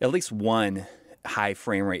at least one high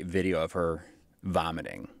frame rate video of her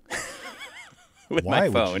vomiting with my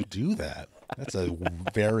phone. Why would you do that? That's a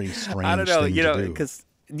very strange I don't know, thing to do. because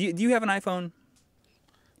do you have an iPhone?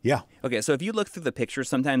 Yeah. Okay, so if you look through the pictures,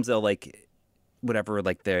 sometimes they'll like whatever,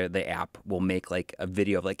 like the app will make like a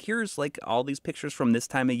video of like, here's like all these pictures from this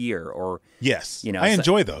time of year, or yes, I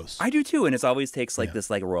enjoy those. I do too, and it always takes like this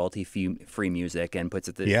like royalty free music and puts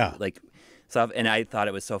it like stuff. And I thought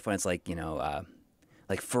it was so fun. It's like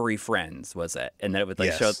like Furry Friends was it, and then it would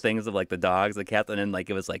like show things of like the dogs, the cats, and then like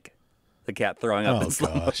it was like the cat throwing up in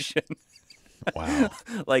slow motion. Wow!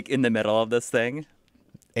 Like in the middle of this thing,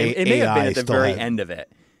 it may have been at the very end of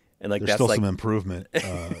it. And like there's that's still like, some improvement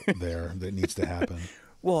there that needs to happen.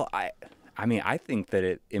 Well, I mean, I think that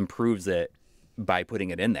it improves it by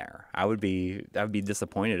putting it in there. I would be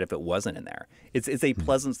disappointed if it wasn't in there. It's a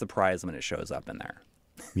pleasant surprise when it shows up in there.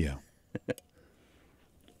 Yeah.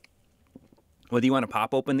 Well, do you want to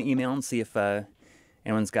pop open the email and see if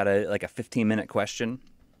anyone's got a 15-minute question?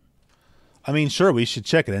 I mean, sure, we should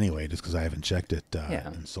check it anyway, just because I haven't checked it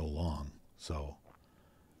in so long. So.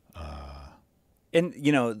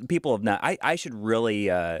 And, people have not... I should really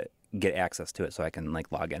get access to it so I can,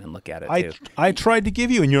 like, log in and look at it, too. I tried to give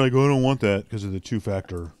you, and you're like, oh, I don't want that because of the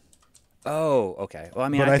two-factor. Oh, okay. Well, I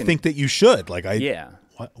mean, I think that you should. Like, yeah.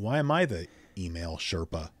 Why am I the email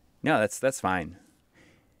Sherpa? No, that's fine.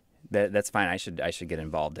 That's fine. I should get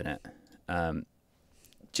involved in it.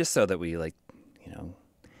 Just so that we, like,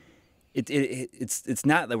 it's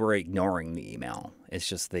not that we're ignoring the email. It's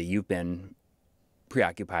just that you've been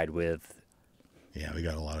preoccupied with... Yeah, we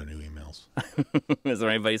got a lot of new emails. Is there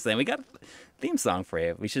anybody saying we got a theme song for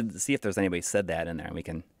you? We should see if there's anybody said that in there, and we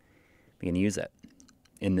can use it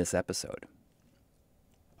in this episode.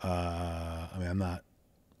 I mean,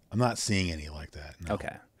 I'm not seeing any like that. No.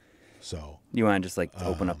 Okay. So you want to just like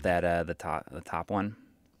open up that the top one?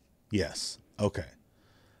 Yes. Okay.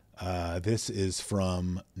 This is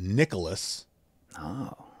from Nicholas.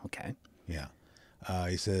 Oh, okay. Yeah.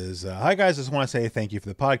 He says, hi, guys. Just want to say thank you for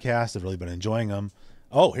the podcast. I've really been enjoying them.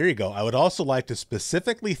 Oh, here you go. I would also like to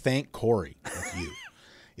specifically thank Corey, with you.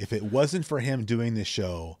 If it wasn't for him doing this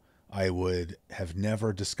show, I would have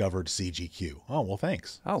never discovered CGQ. Oh, well,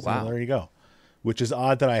 thanks. Oh, so wow. There you go. Which is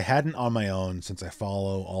odd that I hadn't on my own since I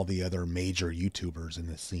follow all the other major YouTubers in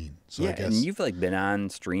this scene. So I guess, and you've like been on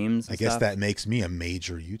streams and I guess stuff. that makes me a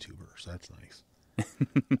major YouTuber. So that's nice.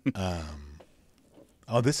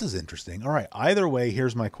 Oh, this is interesting. All right. Either way,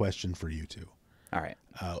 here's my question for you two. All right.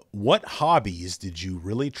 What hobbies did you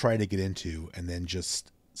really try to get into and then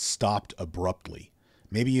just stopped abruptly?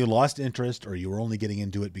 Maybe you lost interest or you were only getting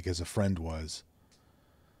into it because a friend was.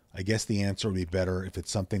 I guess the answer would be better if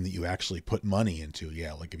it's something that you actually put money into.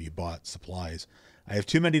 Yeah, like if you bought supplies. I have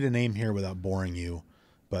too many to name here without boring you,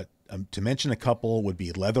 but to mention a couple would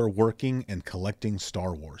be leather working and collecting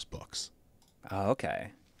Star Wars books. Oh,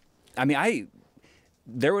 okay. I mean,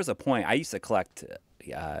 there was a point I used to collect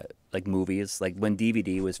like movies. Like when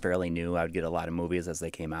DVD was fairly new, I would get a lot of movies as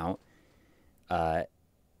they came out. And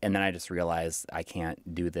then I just realized I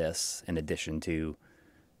can't do this in addition to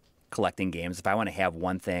collecting games. If I want to have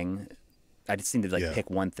one thing, I just need to like pick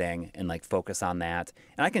one thing and like focus on that.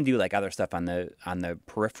 And I can do like other stuff on the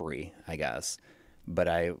periphery, I guess. But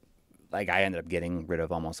I ended up getting rid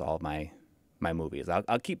of almost all of my movies.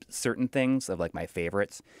 I'll keep certain things of like my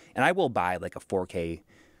favorites, and I will buy like a 4K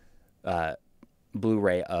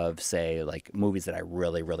Blu-ray of, say, like movies that I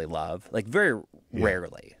really, really love. Like very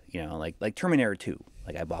rarely, you know, like Terminator 2.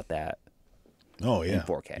 Like I bought that. Oh yeah, in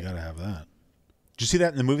 4K. You gotta have that. Did you see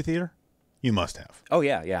that in the movie theater? You must have. Oh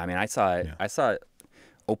yeah, yeah. I mean, I saw it. Yeah. I saw it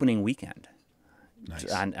opening weekend.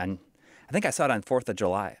 Nice. I think I saw it on 4th of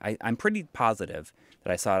July. I'm pretty positive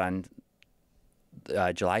that I saw it on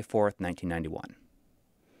July 4th, 1991.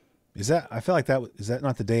 Is that? I feel like is that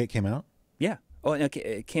not the day it came out? Yeah. Oh,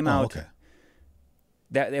 it came out. Okay.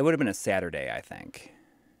 That it would have been a Saturday, I think,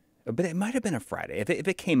 but it might have been a Friday. If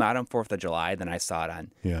it came out on 4th of July, then I saw it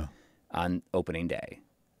on opening day.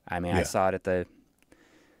 I mean, I saw it at the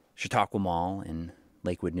Chautauqua Mall in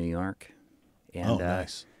Lakewood, New York. And,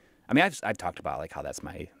 nice. I mean, I've talked about like how that's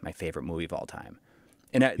my favorite movie of all time.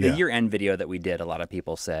 And the year-end video that we did, a lot of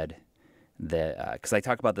people said that because I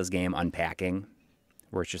talk about this game Unpacking,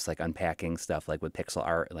 where it's just like unpacking stuff like with pixel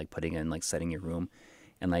art, like putting in like setting your room,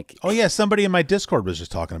 and like. Oh yeah, somebody in my Discord was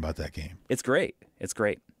just talking about that game. It's great. It's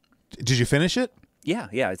great. Did you finish it? Yeah.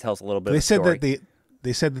 It tells a little bit. They said that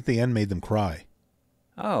they said that the end made them cry.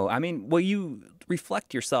 Oh, I mean, well, you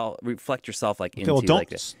reflect yourself like into. Well,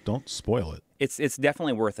 don't don't spoil it. It's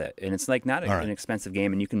definitely worth it, and it's like not an expensive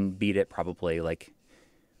game, and you can beat it probably like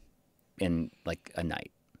in like a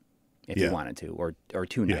night if you wanted to, or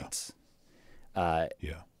 2 nights.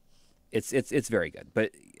 It's very good.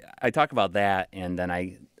 But I talk about that, and then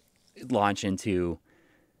I launch into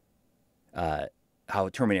how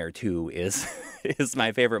Terminator 2 is is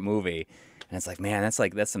my favorite movie, and it's like, man,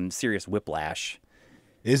 that's some serious whiplash.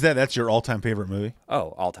 That's your all-time favorite movie?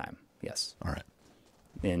 Oh, all time, yes. All right.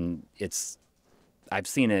 And I've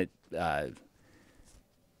seen it at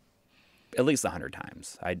least 100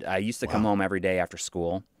 times. I used to come home every day after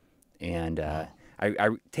school, and I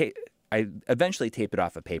eventually taped it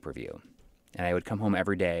off a pay-per-view, and I would come home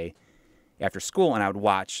every day after school, and I would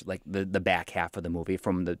watch like the back half of the movie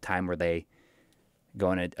from the time where they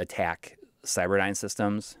go and attack Cyberdyne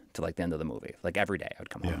Systems to like the end of the movie. Like every day, I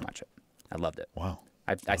would come home and watch it. I loved it. Wow.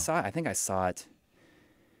 I think I saw it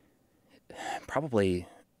probably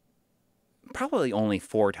only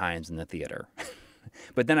 4 times in the theater,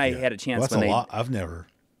 but then I had a chance. Well, that's a lot. I've never.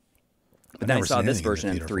 But then I saw this version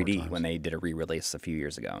in 3D when they did a re-release a few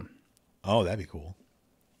years ago. Oh, that'd be cool.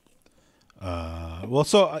 Well,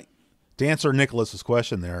 so to answer Nicholas's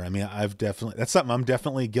question there, I mean, that's something I'm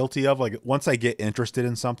definitely guilty of. Like once I get interested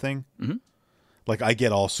in something, like I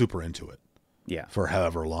get all super into it. Yeah. For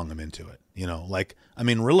however long I'm into it, you know, like, I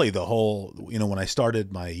mean, really the whole, you know, when I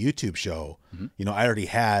started my YouTube show, you know, I already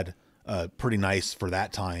had a pretty nice for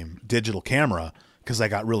that time digital camera because I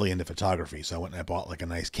got really into photography. So I went and I bought like a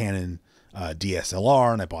nice Canon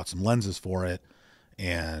DSLR and I bought some lenses for it.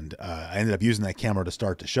 And I ended up using that camera to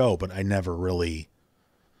start the show, but I never really,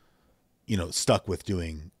 you know, stuck with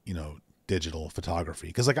doing, you know, digital photography.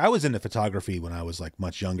 Because like I was into photography when I was like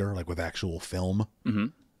much younger, like with actual film,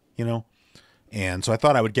 you know. And so I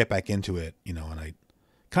thought I would get back into it, you know, and I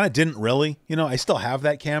kind of didn't really, you know, I still have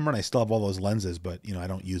that camera and I still have all those lenses, but, you know, I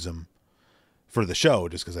don't use them for the show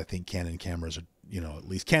just because I think Canon cameras are, you know, at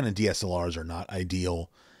least Canon DSLRs are not ideal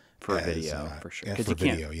for video, for sure. For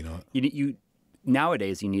video, you know. You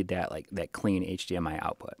nowadays you need that like that clean HDMI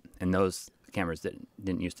output, and those cameras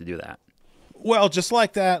didn't used to do that. Well, just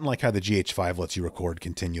like that, and like how the GH5 lets you record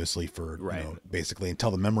continuously for, you know, basically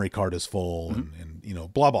until the memory card is full and, you know,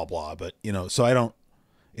 blah, blah, blah. But, you know, so I don't,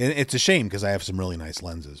 and it's a shame because I have some really nice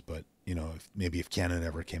lenses, but, you know, if Canon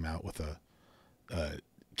ever came out with a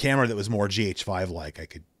camera that was more GH5 like, I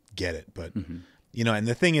could get it. But You know, and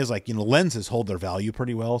the thing is, like, you know, lenses hold their value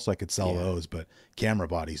pretty well, so I could sell those, but camera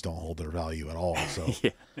bodies don't hold their value at all. So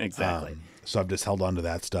yeah, exactly. So I've just held on to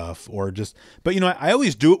that stuff, or just, but you know, I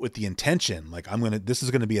always do it with the intention, like this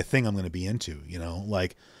is going to be a thing I'm going to be into, you know,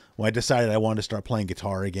 like when I decided I wanted to start playing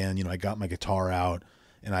guitar again, you know, I got my guitar out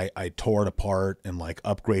and I tore it apart and like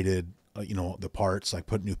upgraded, you know, the parts, like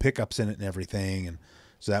put new pickups in it and everything. And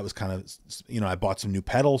so that was kind of, you know, I bought some new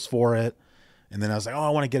pedals for it. And then I was like, oh, I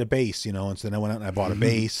want to get a bass, you know? And so then I went out and I bought a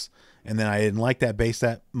bass, and then I didn't like that bass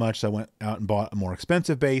that much. So I went out and bought a more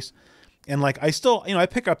expensive bass. And like, I still, you know, I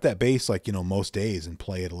pick up that bass, like, you know, most days and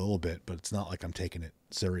play it a little bit, but it's not like I'm taking it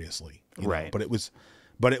seriously. Right. But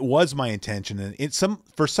it was my intention. And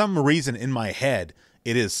for some reason in my head,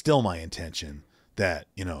 it is still my intention that,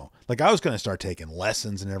 you know, like I was going to start taking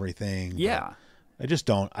lessons and everything. Yeah. I just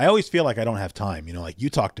don't, I always feel like I don't have time, you know, like you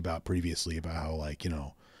talked about previously about how, like, you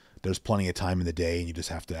know, there's plenty of time in the day and you just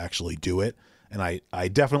have to actually do it. And I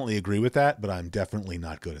definitely agree with that, but I'm definitely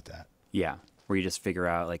not good at that. Yeah. Where you just figure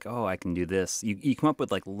out like, oh, I can do this. You come up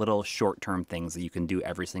with like little short-term things that you can do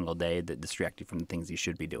every single day that distract you from the things you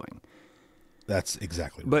should be doing. That's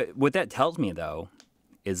exactly right. But what that tells me though,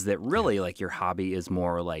 is that really like your hobby is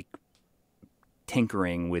more like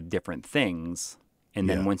tinkering with different things. And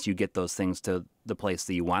then once you get those things to the place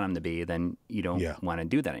that you want them to be, then you don't want to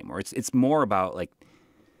do that anymore. It's more about like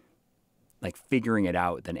figuring it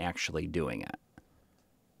out than actually doing it.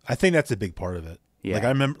 I think that's a big part of it. Yeah. Like I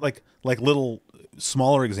remember like little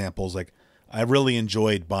smaller examples. Like I really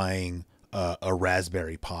enjoyed buying a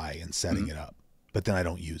Raspberry Pi and setting it up, but then I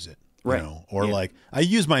don't use it. Right. You know? Or like I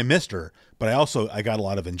use my Mister, but I got a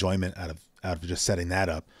lot of enjoyment out of just setting that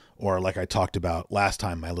up. Or like I talked about last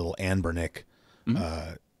time, my little Anbernic,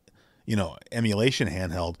 you know, emulation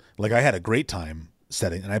handheld. Like I had a great time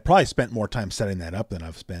setting, and I probably spent more time setting that up than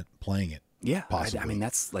I've spent playing it. Yeah. Possibly. I mean,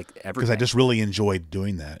 that's like everything. Because I just really enjoyed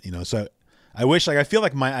doing that, you know. So I wish, like, I feel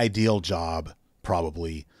like my ideal job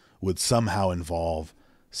probably would somehow involve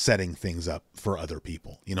setting things up for other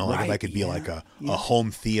people, you know, like if I could be like a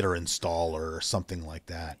home theater installer or something like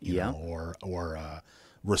that, you know, or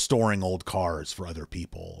restoring old cars for other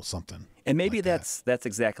people, something. And maybe like that's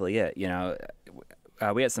exactly it. You know,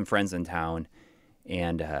 we had some friends in town,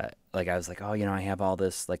 and like I was like, oh, you know, I have all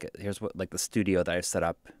this, like, here's what, like the studio that I set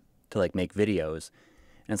up to like make videos,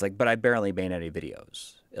 and it's like, but I barely made any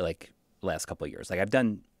videos like the last couple of years. Like I've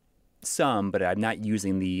done some, but I'm not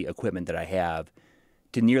using the equipment that I have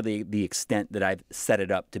to nearly the extent that I've set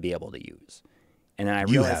it up to be able to use. And then I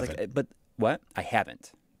realized, like, but what? I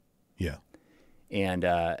haven't. Yeah. And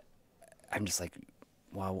I'm just like,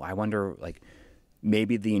 well, I wonder, like,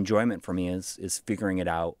 maybe the enjoyment for me is figuring it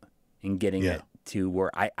out and getting it to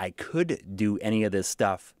where I could do any of this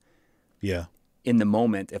stuff in the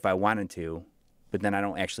moment if I wanted to, but then I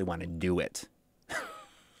don't actually want to do it.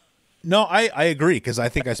 No, I agree, because I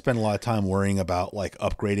think I spend a lot of time worrying about like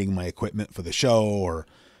upgrading my equipment for the show or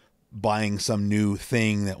buying some new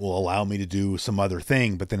thing that will allow me to do some other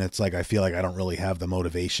thing. But then it's like I feel like I don't really have the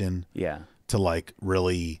motivation to like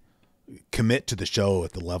really commit to the show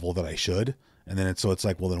at the level that I should. And then it's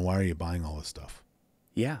like, well, then why are you buying all this stuff?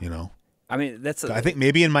 Yeah. You know? I mean, I think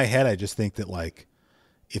maybe in my head, I just think that like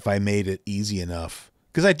if I made it easy enough,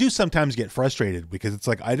 because I do sometimes get frustrated because it's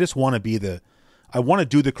like I just want to I want to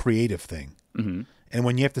do the creative thing. Mm-hmm. And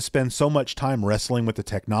when you have to spend so much time wrestling with the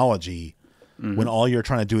technology, when all you're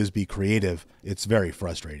trying to do is be creative, it's very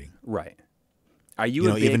frustrating. Right. Are you, you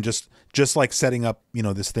know, even just like setting up, you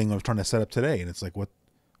know, this thing I was trying to set up today, and it's like, what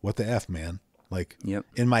the F, man? Like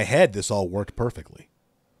in my head, this all worked perfectly.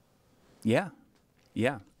 Yeah.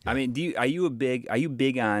 I mean, are you big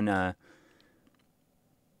on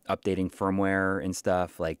updating firmware and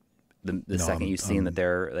stuff? Like the second you've seen that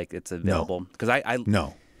they're like it's available, because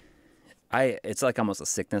it's like almost a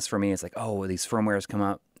sickness for me. It's like, oh, these firmwares come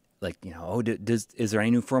up, like, you know, oh, is there any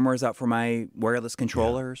new firmwares out for my wireless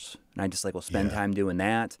controllers? And I just like will spend time doing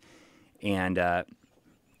that, and I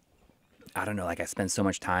don't know, like I spend so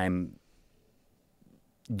much time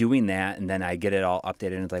doing that, and then I get it all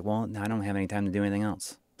updated, and it's like, well, I don't have any time to do anything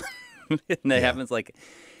else. And that happens like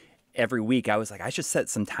every week. I was like, I should set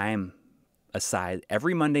some time aside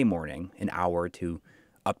every Monday morning, an hour, to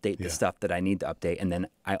update the stuff that I need to update, and then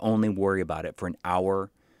I only worry about it for an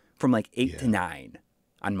hour from like 8 to 9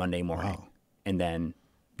 on Monday morning. And then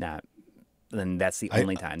that's the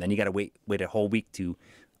only time. Then you got to wait a whole week to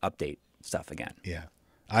update stuff again. Yeah.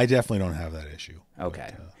 I definitely don't have that issue.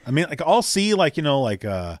 Okay. But, I mean, like I'll see, like, you know, like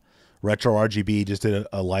Retro RGB just did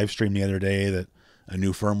a live stream the other day that a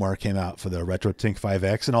new firmware came out for the Retro Tink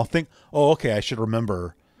 5X, and I'll think, oh, okay, I should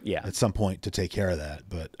remember at some point to take care of that,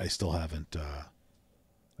 but I still haven't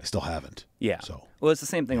I still haven't. Yeah. So well, it's the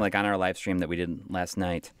same thing like on our live stream that we did last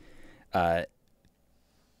night. I've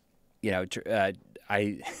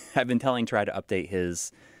been telling Try to update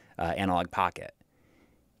his analog pocket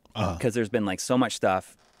because there's been like so much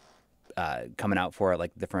stuff coming out for it,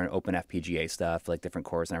 like different open FPGA stuff, like different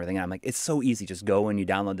cores and everything. And I'm like, it's so easy. Just go and you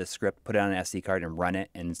download this script, put it on an SD card, and run it,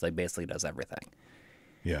 and it's like basically does everything.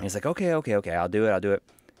 Yeah. And he's like, okay, I'll do it.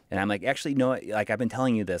 And I'm like, actually, no, like I've been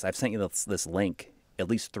telling you this. I've sent you this link at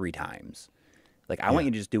least 3 times. Like I want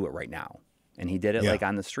you to just do it right now. And he did it like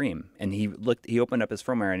on the stream. And he opened up his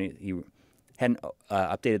firmware and he hadn't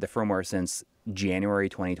updated the firmware since January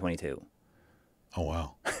 2022. Oh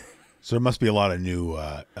wow. So there must be a lot of new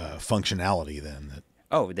functionality then.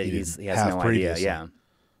 He has no idea. Yeah.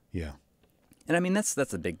 Yeah. And I mean that's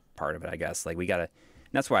a big part of it, I guess. Like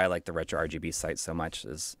that's why I like the retro RGB site so much.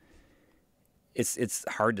 Is it's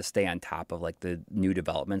hard to stay on top of like the new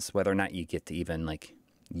developments, whether or not you get to even like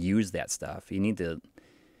use that stuff. You need to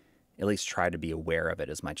at least try to be aware of it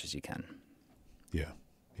as much as you can. Yeah.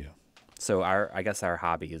 Yeah. So I guess our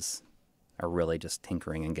hobbies are really just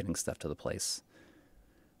tinkering and getting stuff to the place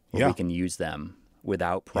where we can use them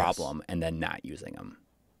without problem and then not using them.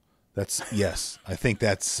 Yes. I think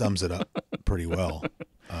that sums it up pretty well.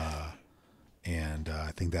 And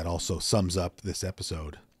I think that also sums up this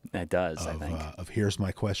episode. It does, I think. Of Here's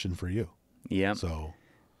My Question for You. Yeah. So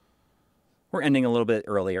we're ending a little bit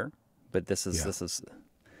earlier, but this is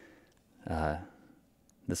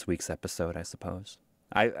this week's episode, I suppose.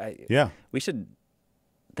 We should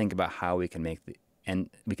think about how we can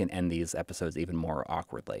we can end these episodes even more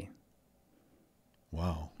awkwardly.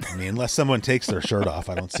 Wow. I mean, unless someone takes their shirt off,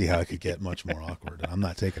 I don't see how it could get much more awkward. I'm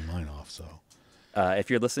not taking mine off, so. If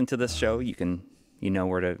you're listening to this show, you know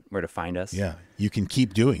where to find us. Yeah, you can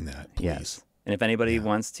keep doing that, please. Yes. And if anybody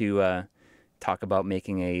wants to talk about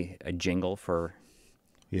making a jingle for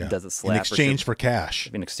Does It Slap? In exchange for cash.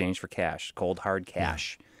 In exchange for cash, cold hard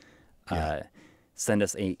cash. Send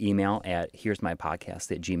us an email at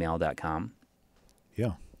here'smypodcast@gmail.com.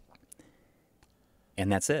 Yeah.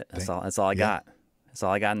 And that's it. That's all I got. That's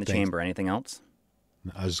all I got in the chamber. Anything else?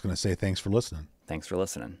 I was just going to say thanks for listening. Thanks for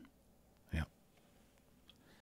listening.